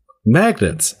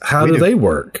 Magnets. How do they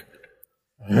work?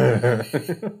 Oh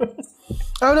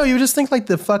no, you just think like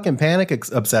the fucking Panic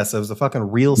obsessives, the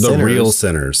fucking real sinners. The real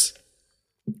sinners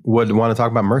would want to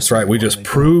talk about Mercenary. That's right. We just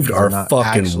proved our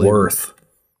fucking worth.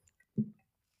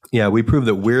 Yeah, we proved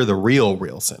that we're the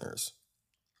real sinners.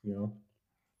 You know?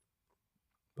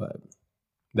 But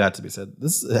that to be said,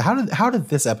 how did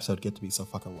this episode get to be so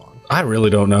fucking long? I really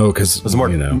don't know, because it was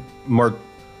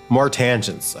more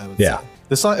tangents, I would say.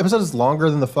 This episode is longer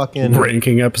than the fucking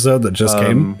ranking episode that just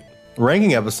came.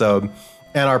 Ranking episode,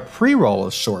 and our pre-roll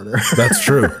is shorter. That's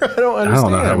true. I don't understand. I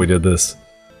don't know how we did this.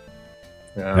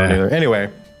 Yeah, I don't either. Anyway,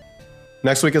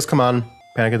 next week is Come On,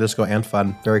 Panic at the Disco, and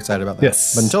fun. Very excited about that.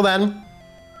 Yes. But until then,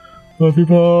 love you,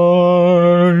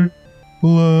 bye.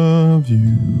 Love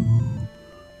you.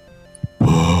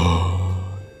 Bye.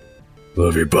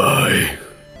 Love you, bye.